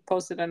he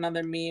posted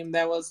another meme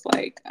that was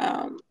like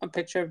a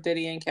picture of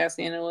Diddy and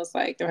Cassie, and it was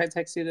like, if I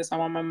text you this, I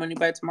want my money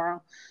by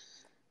tomorrow.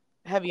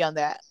 Heavy on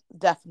that.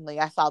 Definitely.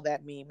 I saw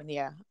that meme, and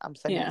yeah, I'm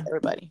sending it to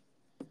everybody.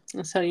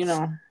 So, he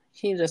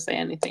can just say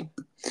anything.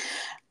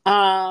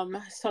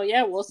 So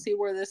yeah, we'll see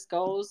where this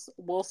goes.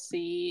 We'll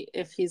see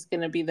if he's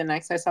gonna be the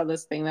next. I saw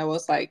this thing that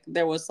was like,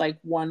 there was like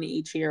one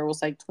each year. It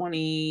was like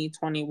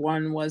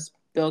 2021 was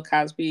Bill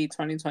Cosby,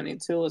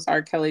 2022 was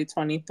R. Kelly,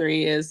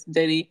 23 is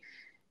Diddy,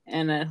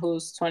 and then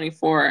who's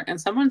 24? And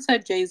someone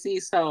said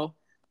Jay-Z. So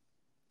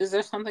is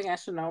there something I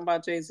should know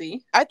about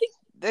Jay-Z? I think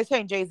they're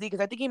saying Jay-Z because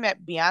I think he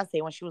met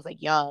Beyonce when she was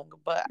like young,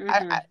 but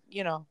I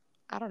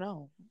don't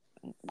know.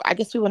 I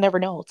guess we will never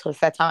know till it's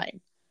that time.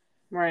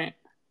 Right.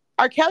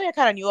 R. Kelly I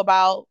kind of knew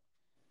about.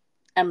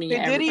 I mean,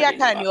 Diddy I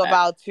kind of knew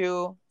about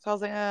too. So I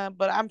was like,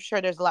 but I'm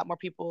sure there's a lot more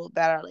people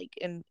that are like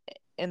in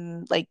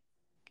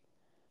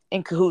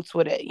cahoots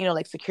with it,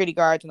 like security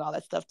guards and all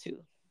that stuff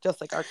too, just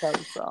like R.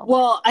 Kelly. So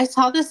well, I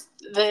saw this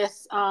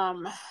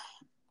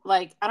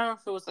like, I don't know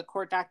if it was a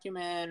court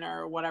document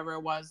or whatever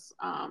it was,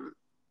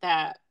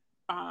 that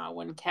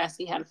when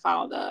Cassie had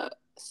filed a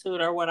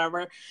suit or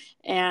whatever,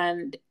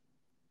 and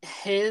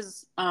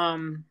his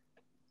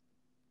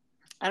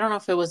I don't know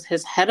if it was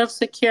his head of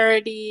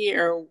security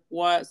or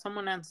what,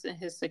 someone on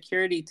his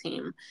security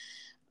team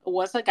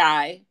was a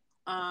guy,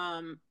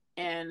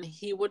 and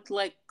he would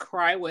like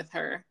cry with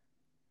her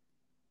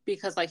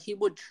because like he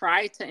would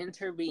try to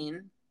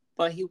intervene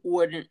but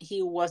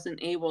he wasn't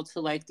able to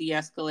like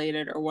de-escalate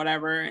it or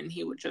whatever, and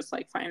he would just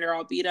like find her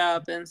all beat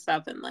up and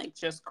stuff and like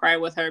just cry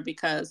with her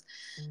because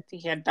I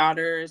think he had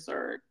daughters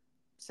or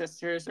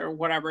sisters or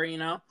whatever, you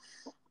know.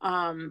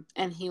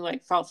 And he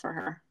like felt for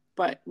her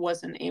but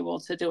wasn't able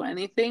to do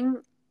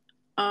anything.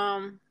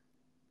 Oh,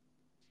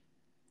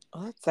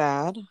 that's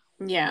sad.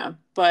 Yeah,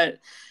 but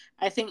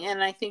I think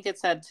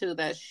it's sad too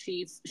that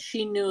she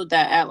knew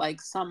that at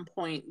like some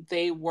point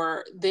they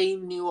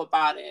knew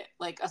about it.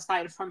 Like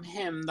aside from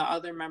him, the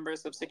other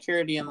members of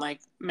security and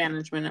like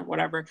management and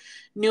whatever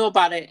knew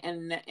about it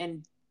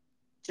and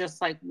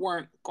just like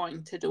weren't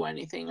going to do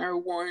anything or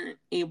weren't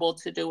able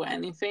to do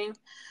anything.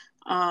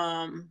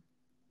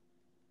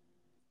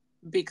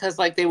 Because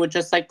like they would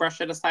just like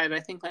brush it aside. I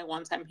think like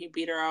one time he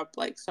beat her up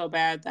like so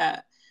bad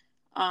that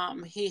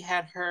he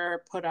had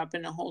her put up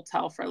in a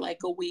hotel for like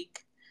a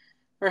week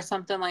or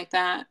something like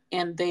that,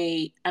 and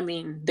they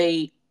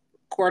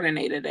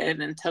coordinated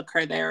it and took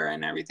her there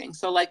and everything,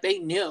 so like they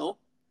knew,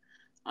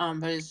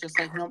 but it's just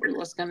like nobody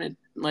was gonna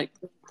like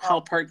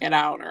help her get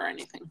out or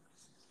anything.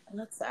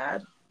 That's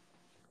sad.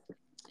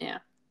 Yeah.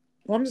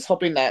 Well, I'm just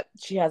hoping that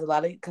she has a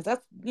lot of, because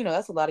that's, you know,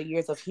 that's a lot of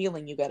years of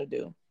healing you got to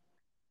do.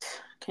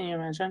 Can you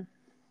imagine?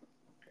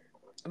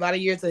 A lot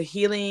of years of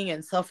healing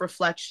and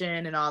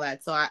self-reflection and all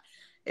that. So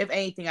if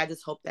anything, I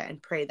just hope that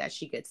and pray that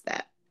she gets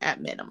that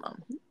at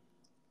minimum.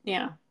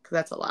 Yeah. Because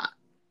that's a lot.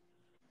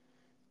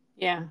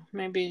 Yeah.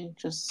 Maybe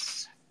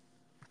just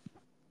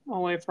a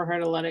way for her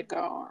to let it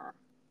go. Or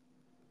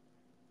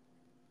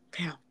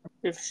yeah.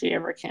 If she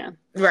ever can.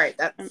 Right.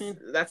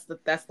 That's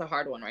the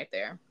hard one right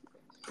there.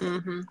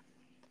 Mm-hmm.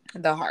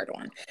 The hard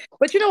one.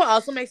 But you know what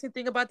also makes me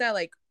think about that?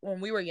 Like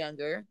when we were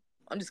younger.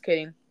 I'm just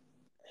kidding.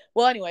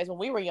 Well, anyways, when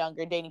we were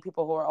younger, dating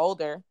people who were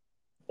older.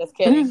 Just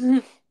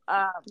kidding.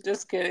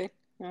 Just kidding.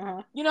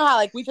 You know how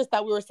like we just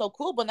thought we were so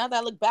cool, but now that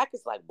I look back,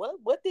 it's like,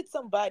 what did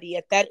somebody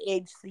at that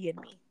age see in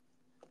me?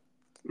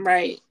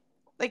 Right.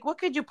 Like, what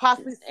could you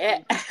possibly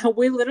see?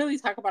 We literally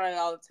talk about it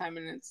all the time,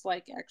 and it's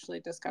like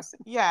actually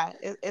disgusting. Yeah,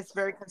 it's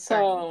very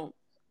concerning. So,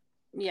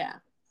 yeah,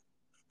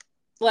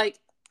 like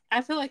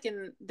I feel like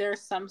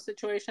there's some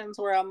situations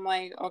where I'm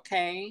like,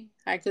 okay,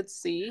 I could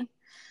see,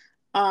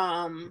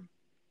 but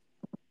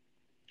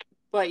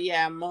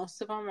yeah, most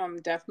of them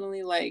I'm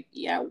definitely like,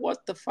 yeah,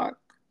 what the fuck?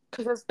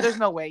 Because there's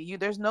no way you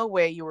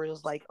were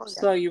just like, oh, yeah.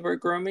 So you were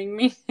grooming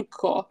me?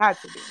 Cool. Had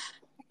to be.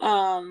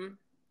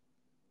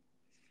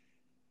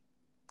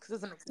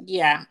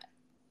 Yeah,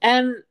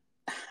 and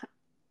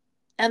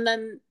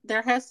then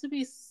there has to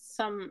be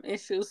some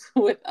issues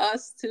with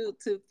us to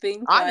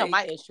think. I know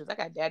my issues. I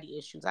got daddy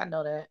issues. I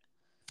know that.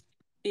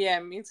 Yeah,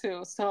 me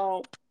too.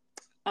 So,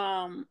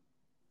 to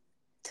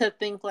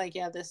think like,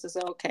 yeah, this is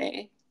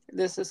okay.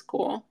 This is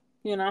cool.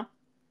 You know?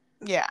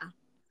 Yeah.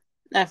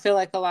 I feel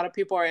like a lot of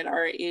people at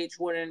our age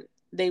wouldn't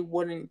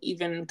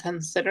even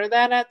consider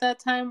that at that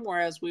time.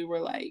 Whereas we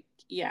were like,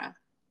 yeah,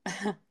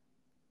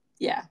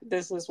 yeah,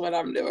 this is what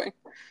I'm doing.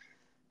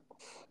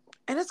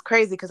 And it's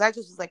crazy because I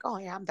just was like, oh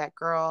yeah, I'm that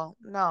girl.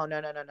 No.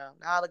 Now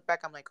I look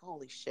back, I'm like,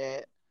 holy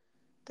shit.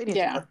 They need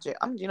to go to jail.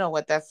 You know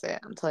what? That's it.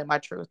 I'm telling my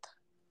truth.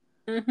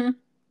 Mm-hmm.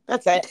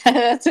 That's it.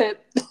 That's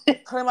it.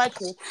 Telling my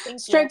truth.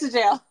 Straight to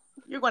jail.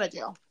 You're going to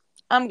jail.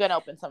 I'm going to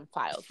open some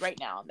files right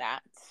now on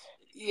that.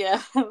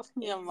 Yeah.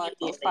 Yeah, I'm like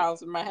those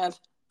files in my head.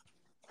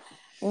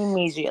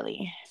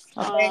 Immediately.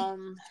 Okay.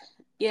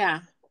 Yeah.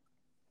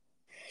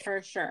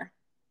 For sure.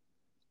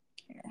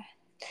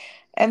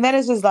 And then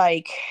it's just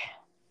like,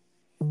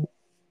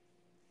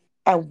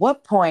 at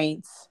what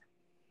point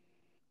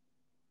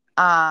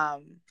at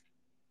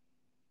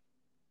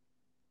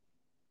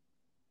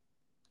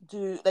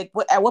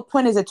what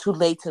point is it too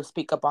late to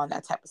speak up on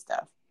that type of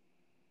stuff?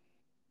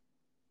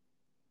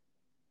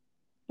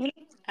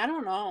 I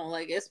don't know,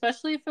 like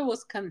especially if it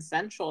was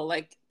consensual.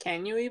 Like,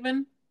 can you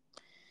even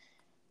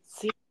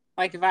see?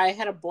 Like, if I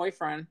had a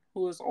boyfriend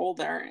who was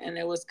older and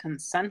it was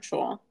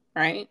consensual,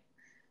 right?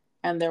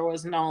 And there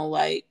was no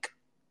like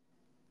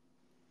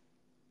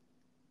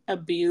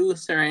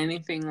abuse or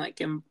anything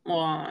like well,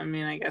 I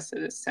mean, I guess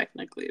it is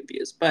technically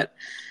abuse, but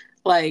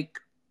like,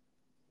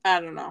 I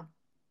don't know.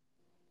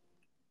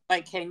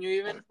 Like, can you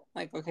even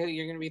like, okay,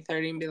 you're gonna be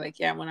 30 and be like,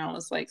 yeah, when I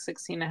was like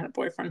 16, I had a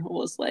boyfriend who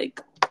was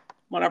like,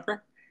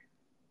 whatever.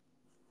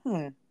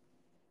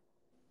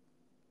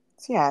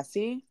 Yeah,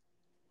 see?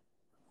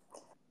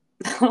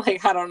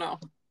 Like, I don't know.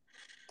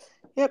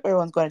 Yep,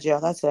 everyone's going to jail.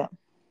 That's it.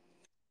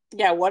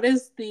 Yeah, what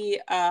is the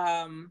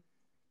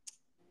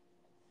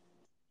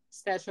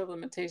statute of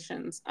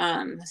limitations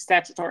on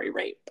statutory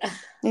rape?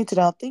 Need to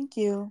know. Thank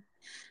you.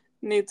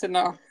 Need to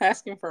know.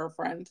 Asking for a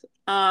friend.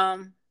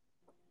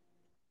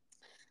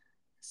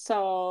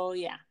 So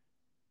yeah.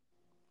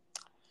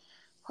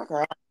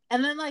 Okay.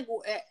 And then like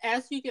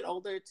as you get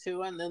older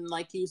too, and then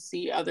like you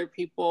see other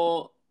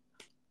people,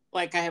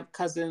 like I have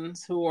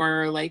cousins who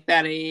are like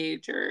that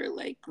age, or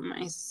like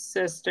my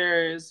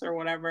sisters or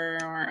whatever,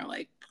 or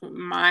like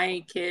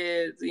my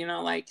kids, you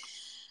know, like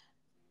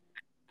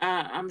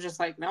I'm just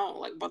like, no,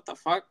 like what the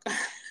fuck?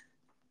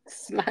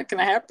 It's not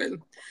gonna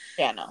happen.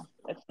 Yeah, no.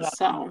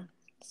 So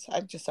So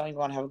I just don't even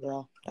want to have a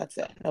girl. That's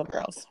it. No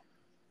girls.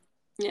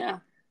 Yeah.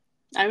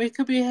 I mean, it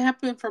could be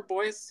happening for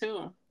boys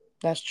too.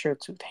 That's true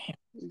too.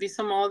 Damn. Be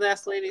some old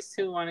ass ladies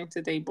too wanting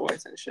to date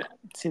boys and shit.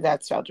 See,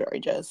 that's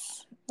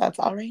outrageous. That's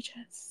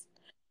outrageous.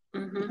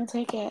 Mm-hmm. I can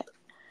take it.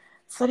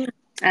 So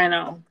I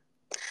know.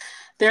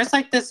 There's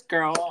like this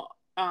girl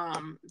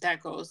that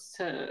goes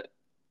to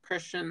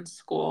Christian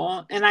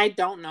school, and I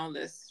don't know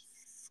this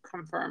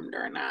confirmed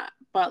or not,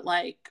 but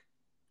like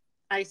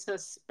I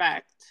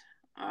suspect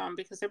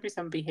because there'd be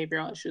some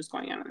behavioral issues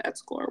going on in that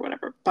school or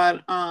whatever.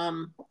 But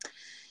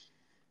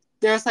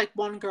there's like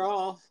one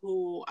girl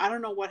who I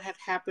don't know what had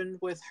happened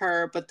with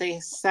her, but they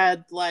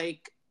said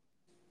like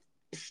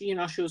she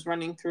was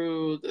running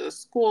through the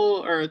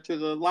school or through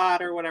the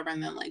lot or whatever,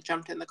 and then like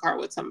jumped in the car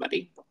with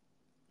somebody,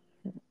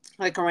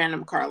 like a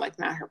random car, like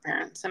not her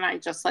parents. And I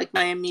just like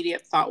my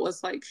immediate thought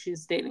was like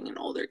she's dating an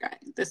older guy.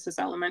 This is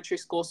elementary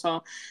school,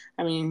 so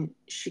I mean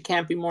she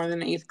can't be more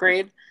than 8th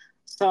grade.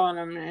 So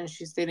and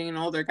she's dating an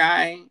older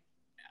guy,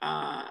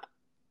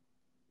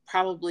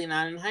 probably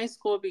not in high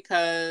school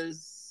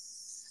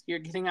because you're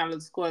getting out of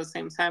the school at the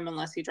same time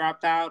unless he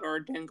dropped out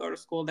or didn't go to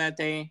school that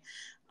day.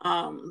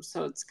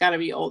 So it's got to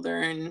be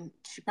older, and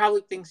she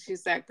probably thinks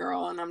she's that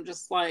girl, and I'm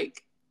just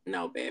like,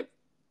 no, babe.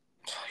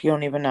 you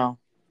don't even know.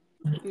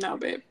 No,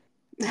 babe.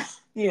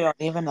 You don't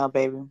even know,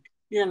 baby.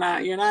 You're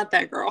not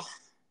that girl.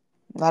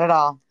 Not at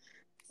all.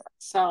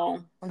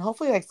 So, and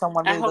hopefully, like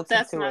someone really I hope looks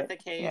that's into not it. the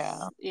case.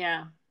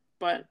 Yeah.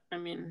 But I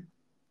mean,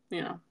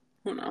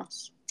 who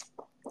knows?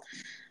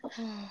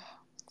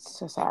 It's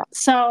so sad.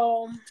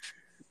 So,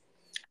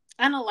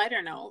 on a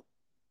lighter note,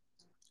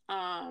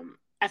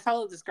 I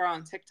followed this girl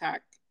on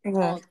TikTok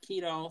called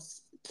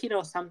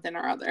Keto something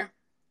or other.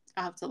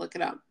 I'll have to look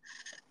it up.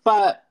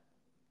 But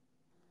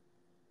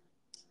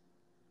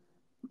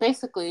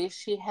basically,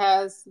 she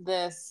has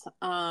this.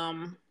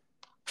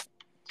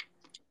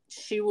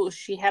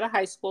 She had a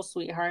high school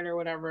sweetheart or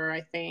whatever,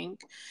 I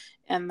think,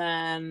 and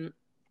then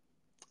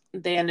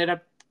they ended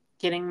up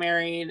getting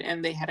married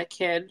and they had a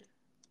kid.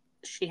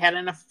 She had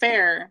an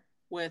affair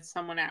with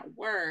someone at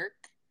work.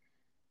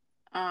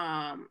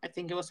 I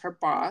think it was her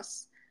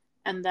boss.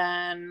 And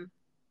then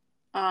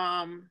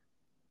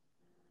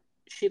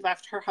she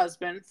left her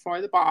husband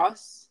for the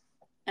boss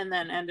and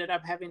then ended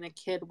up having a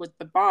kid with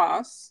the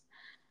boss.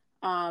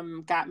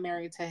 Got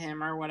married to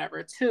him or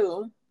whatever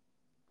too.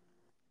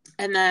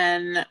 And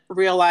then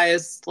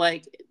realized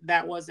like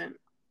that wasn't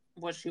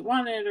what she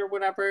wanted or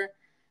whatever.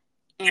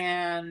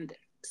 And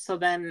so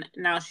then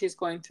now she's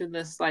going through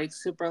this like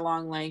super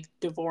long like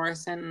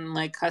divorce and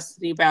like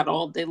custody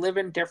battle. They live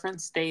in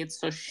different states.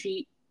 So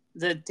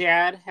the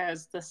dad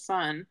has the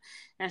son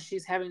and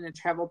she's having to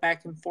travel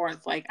back and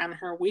forth like on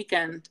her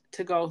weekend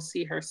to go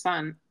see her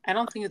son. I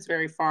don't think it's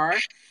very far,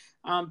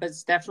 but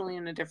it's definitely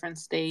in a different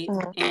state.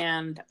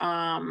 And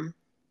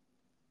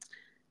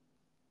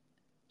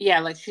yeah,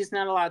 like she's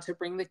not allowed to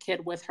bring the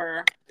kid with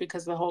her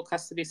because of the whole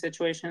custody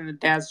situation. The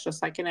dad's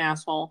just like an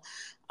asshole.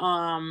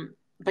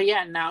 But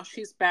yeah, now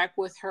she's back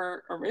with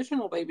her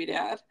original baby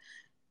dad,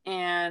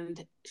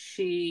 and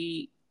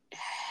she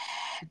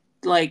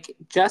like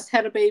just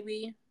had a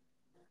baby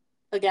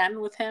again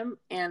with him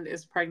and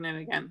is pregnant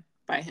again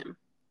by him.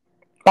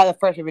 By the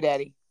first baby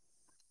daddy.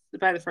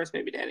 By the first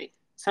baby daddy.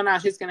 So now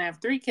she's gonna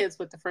have 3 kids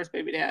with the first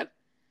baby dad,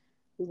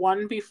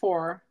 1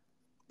 before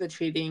the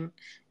cheating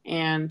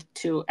and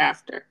 2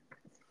 after.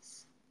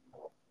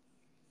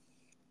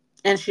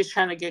 And she's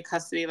trying to get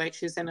custody, like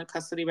she's in a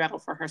custody battle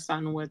for her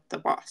son with the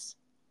boss.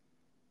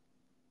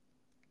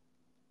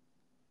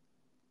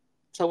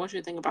 So what do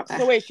you think about that?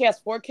 So wait, she has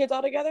 4 kids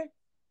altogether?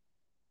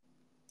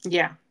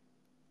 Yeah.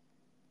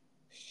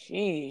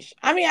 Sheesh.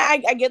 I mean, I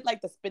get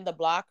like the spin the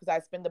block because I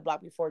spin the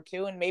block before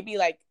too, and maybe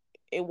like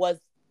it was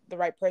the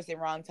right person,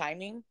 wrong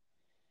timing.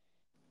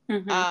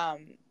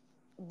 Mm-hmm.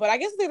 But I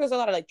guess there's a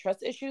lot of like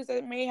trust issues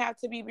that may have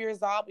to be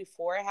resolved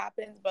before it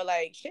happens. But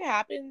like shit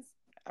happens.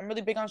 I'm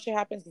really big on shit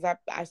happens because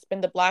I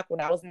spin the block when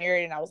I was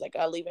married and I was like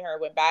leaving her,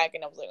 went back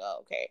and I was like,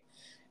 oh okay.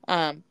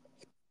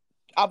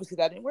 Obviously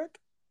that didn't work,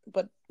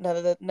 but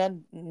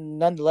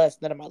nonetheless,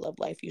 none of my love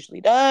life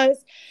usually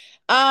does.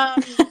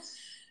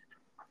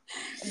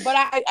 But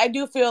I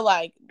do feel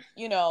like,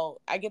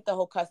 I get the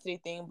whole custody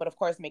thing, but of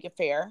course make it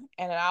fair.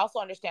 And then I also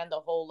understand the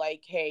whole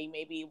like, hey,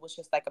 maybe it was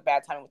just like a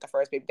bad time with the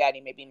first baby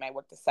daddy. Maybe it might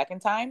work the second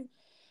time.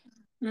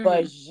 Mm-hmm.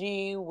 But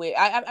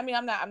I mean,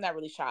 I'm not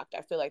really shocked.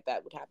 I feel like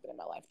that would happen in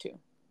my life too.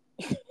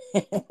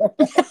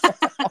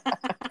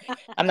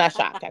 I'm not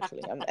shocked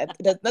actually.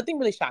 Nothing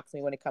really shocks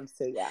me when it comes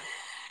to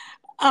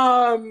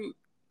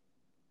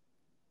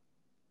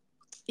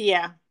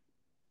Yeah.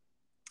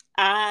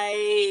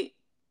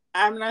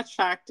 I'm not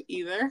shocked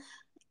either.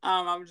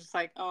 I'm just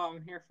like, oh,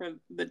 I'm here for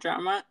the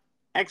drama.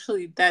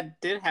 Actually, that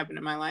did happen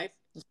in my life,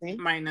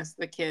 minus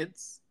the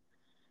kids.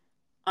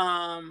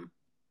 I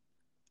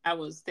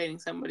was dating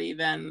somebody,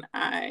 then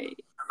I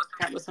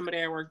got with somebody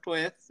I worked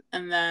with,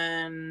 and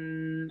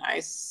then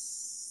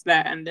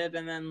that ended,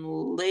 and then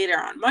later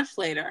on, much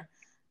later,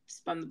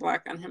 spun the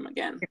block on him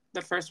again,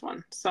 the first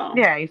one. So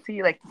yeah, you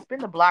see, like spin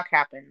the block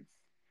happens.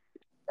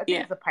 I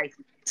think it's a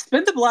Pisces.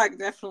 Spin the block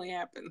definitely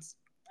happens.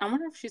 I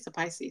wonder if she's a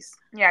Pisces.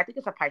 Yeah, I think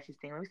it's a Pisces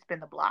thing. Let me spin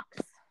the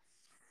blocks.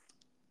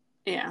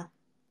 Yeah.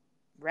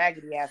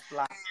 Raggedy ass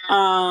blocks.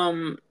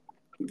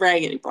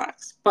 Raggedy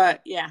blocks.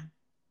 But yeah.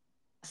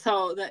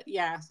 So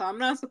so I'm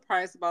not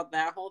surprised about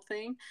that whole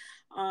thing.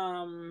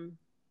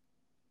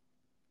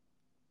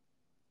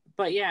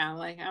 But yeah,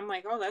 like I'm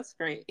like, oh, that's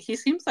great. He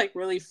seems like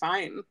really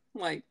fine.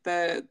 Like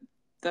the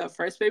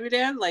first baby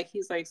dad, like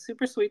he's like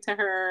super sweet to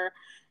her,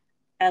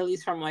 at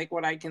least from like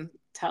what I can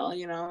tell,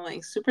 you know,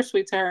 like super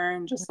sweet to her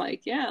and just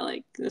like, yeah,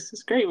 like this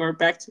is great. We're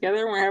back together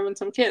and we're having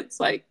some kids.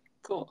 Like,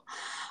 cool.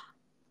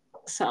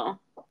 So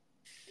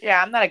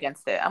yeah, I'm not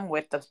against it. I'm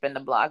with the spin the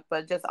block,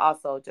 but just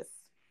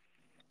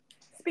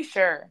be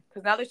sure,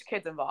 because now there's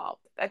kids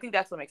involved. I think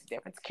that's what makes a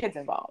difference. Kids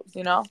involved,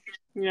 you know?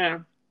 Yeah.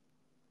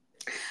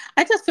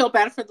 I just feel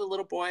bad for the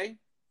little boy,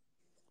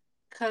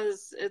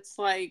 because it's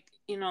like,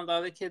 you know, the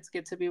other kids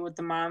get to be with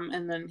the mom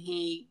and then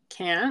he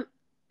can't.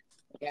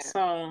 Yeah.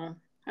 So,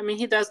 I mean,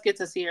 he does get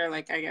to see her,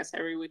 like, I guess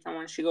every weekend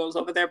when she goes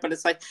over there, but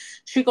it's like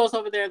she goes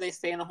over there, they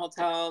stay in a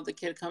hotel, the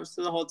kid comes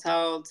to the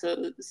hotel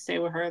to stay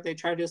with her, they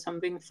try to do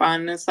something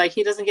fun. It's like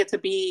he doesn't get to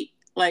be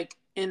like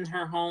in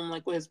her home,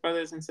 like with his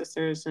brothers and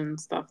sisters and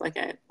stuff. Like,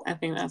 I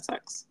think that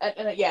sucks.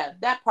 And yeah,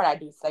 that part I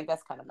do like,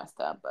 that's kind of messed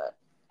up, but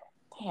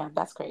damn,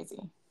 that's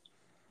crazy.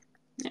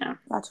 Yeah.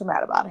 Not too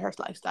mad about her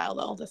lifestyle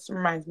though. This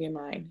reminds me of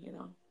mine, you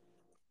know.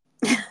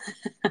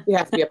 You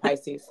have to be a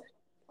Pisces.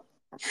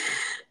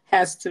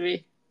 Has to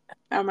be.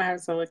 I'm gonna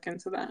have to look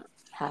into that.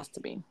 Has to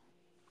be.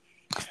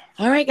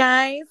 All right,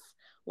 guys.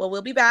 Well,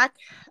 we'll be back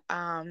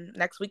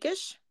next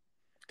weekish.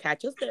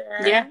 Catch us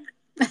there. Yeah.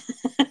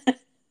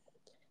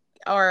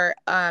 Or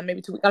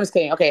maybe 2 weeks. I'm just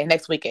kidding. Okay,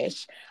 next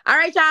weekish. All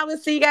right, y'all. We'll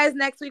see you guys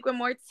next week with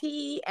more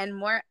tea and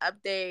more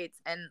updates.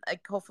 And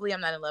like, hopefully,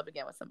 I'm not in love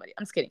again with somebody.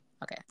 I'm just kidding.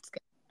 Okay, just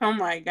kidding. Oh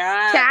my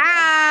God.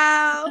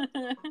 Ciao.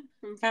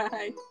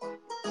 Bye.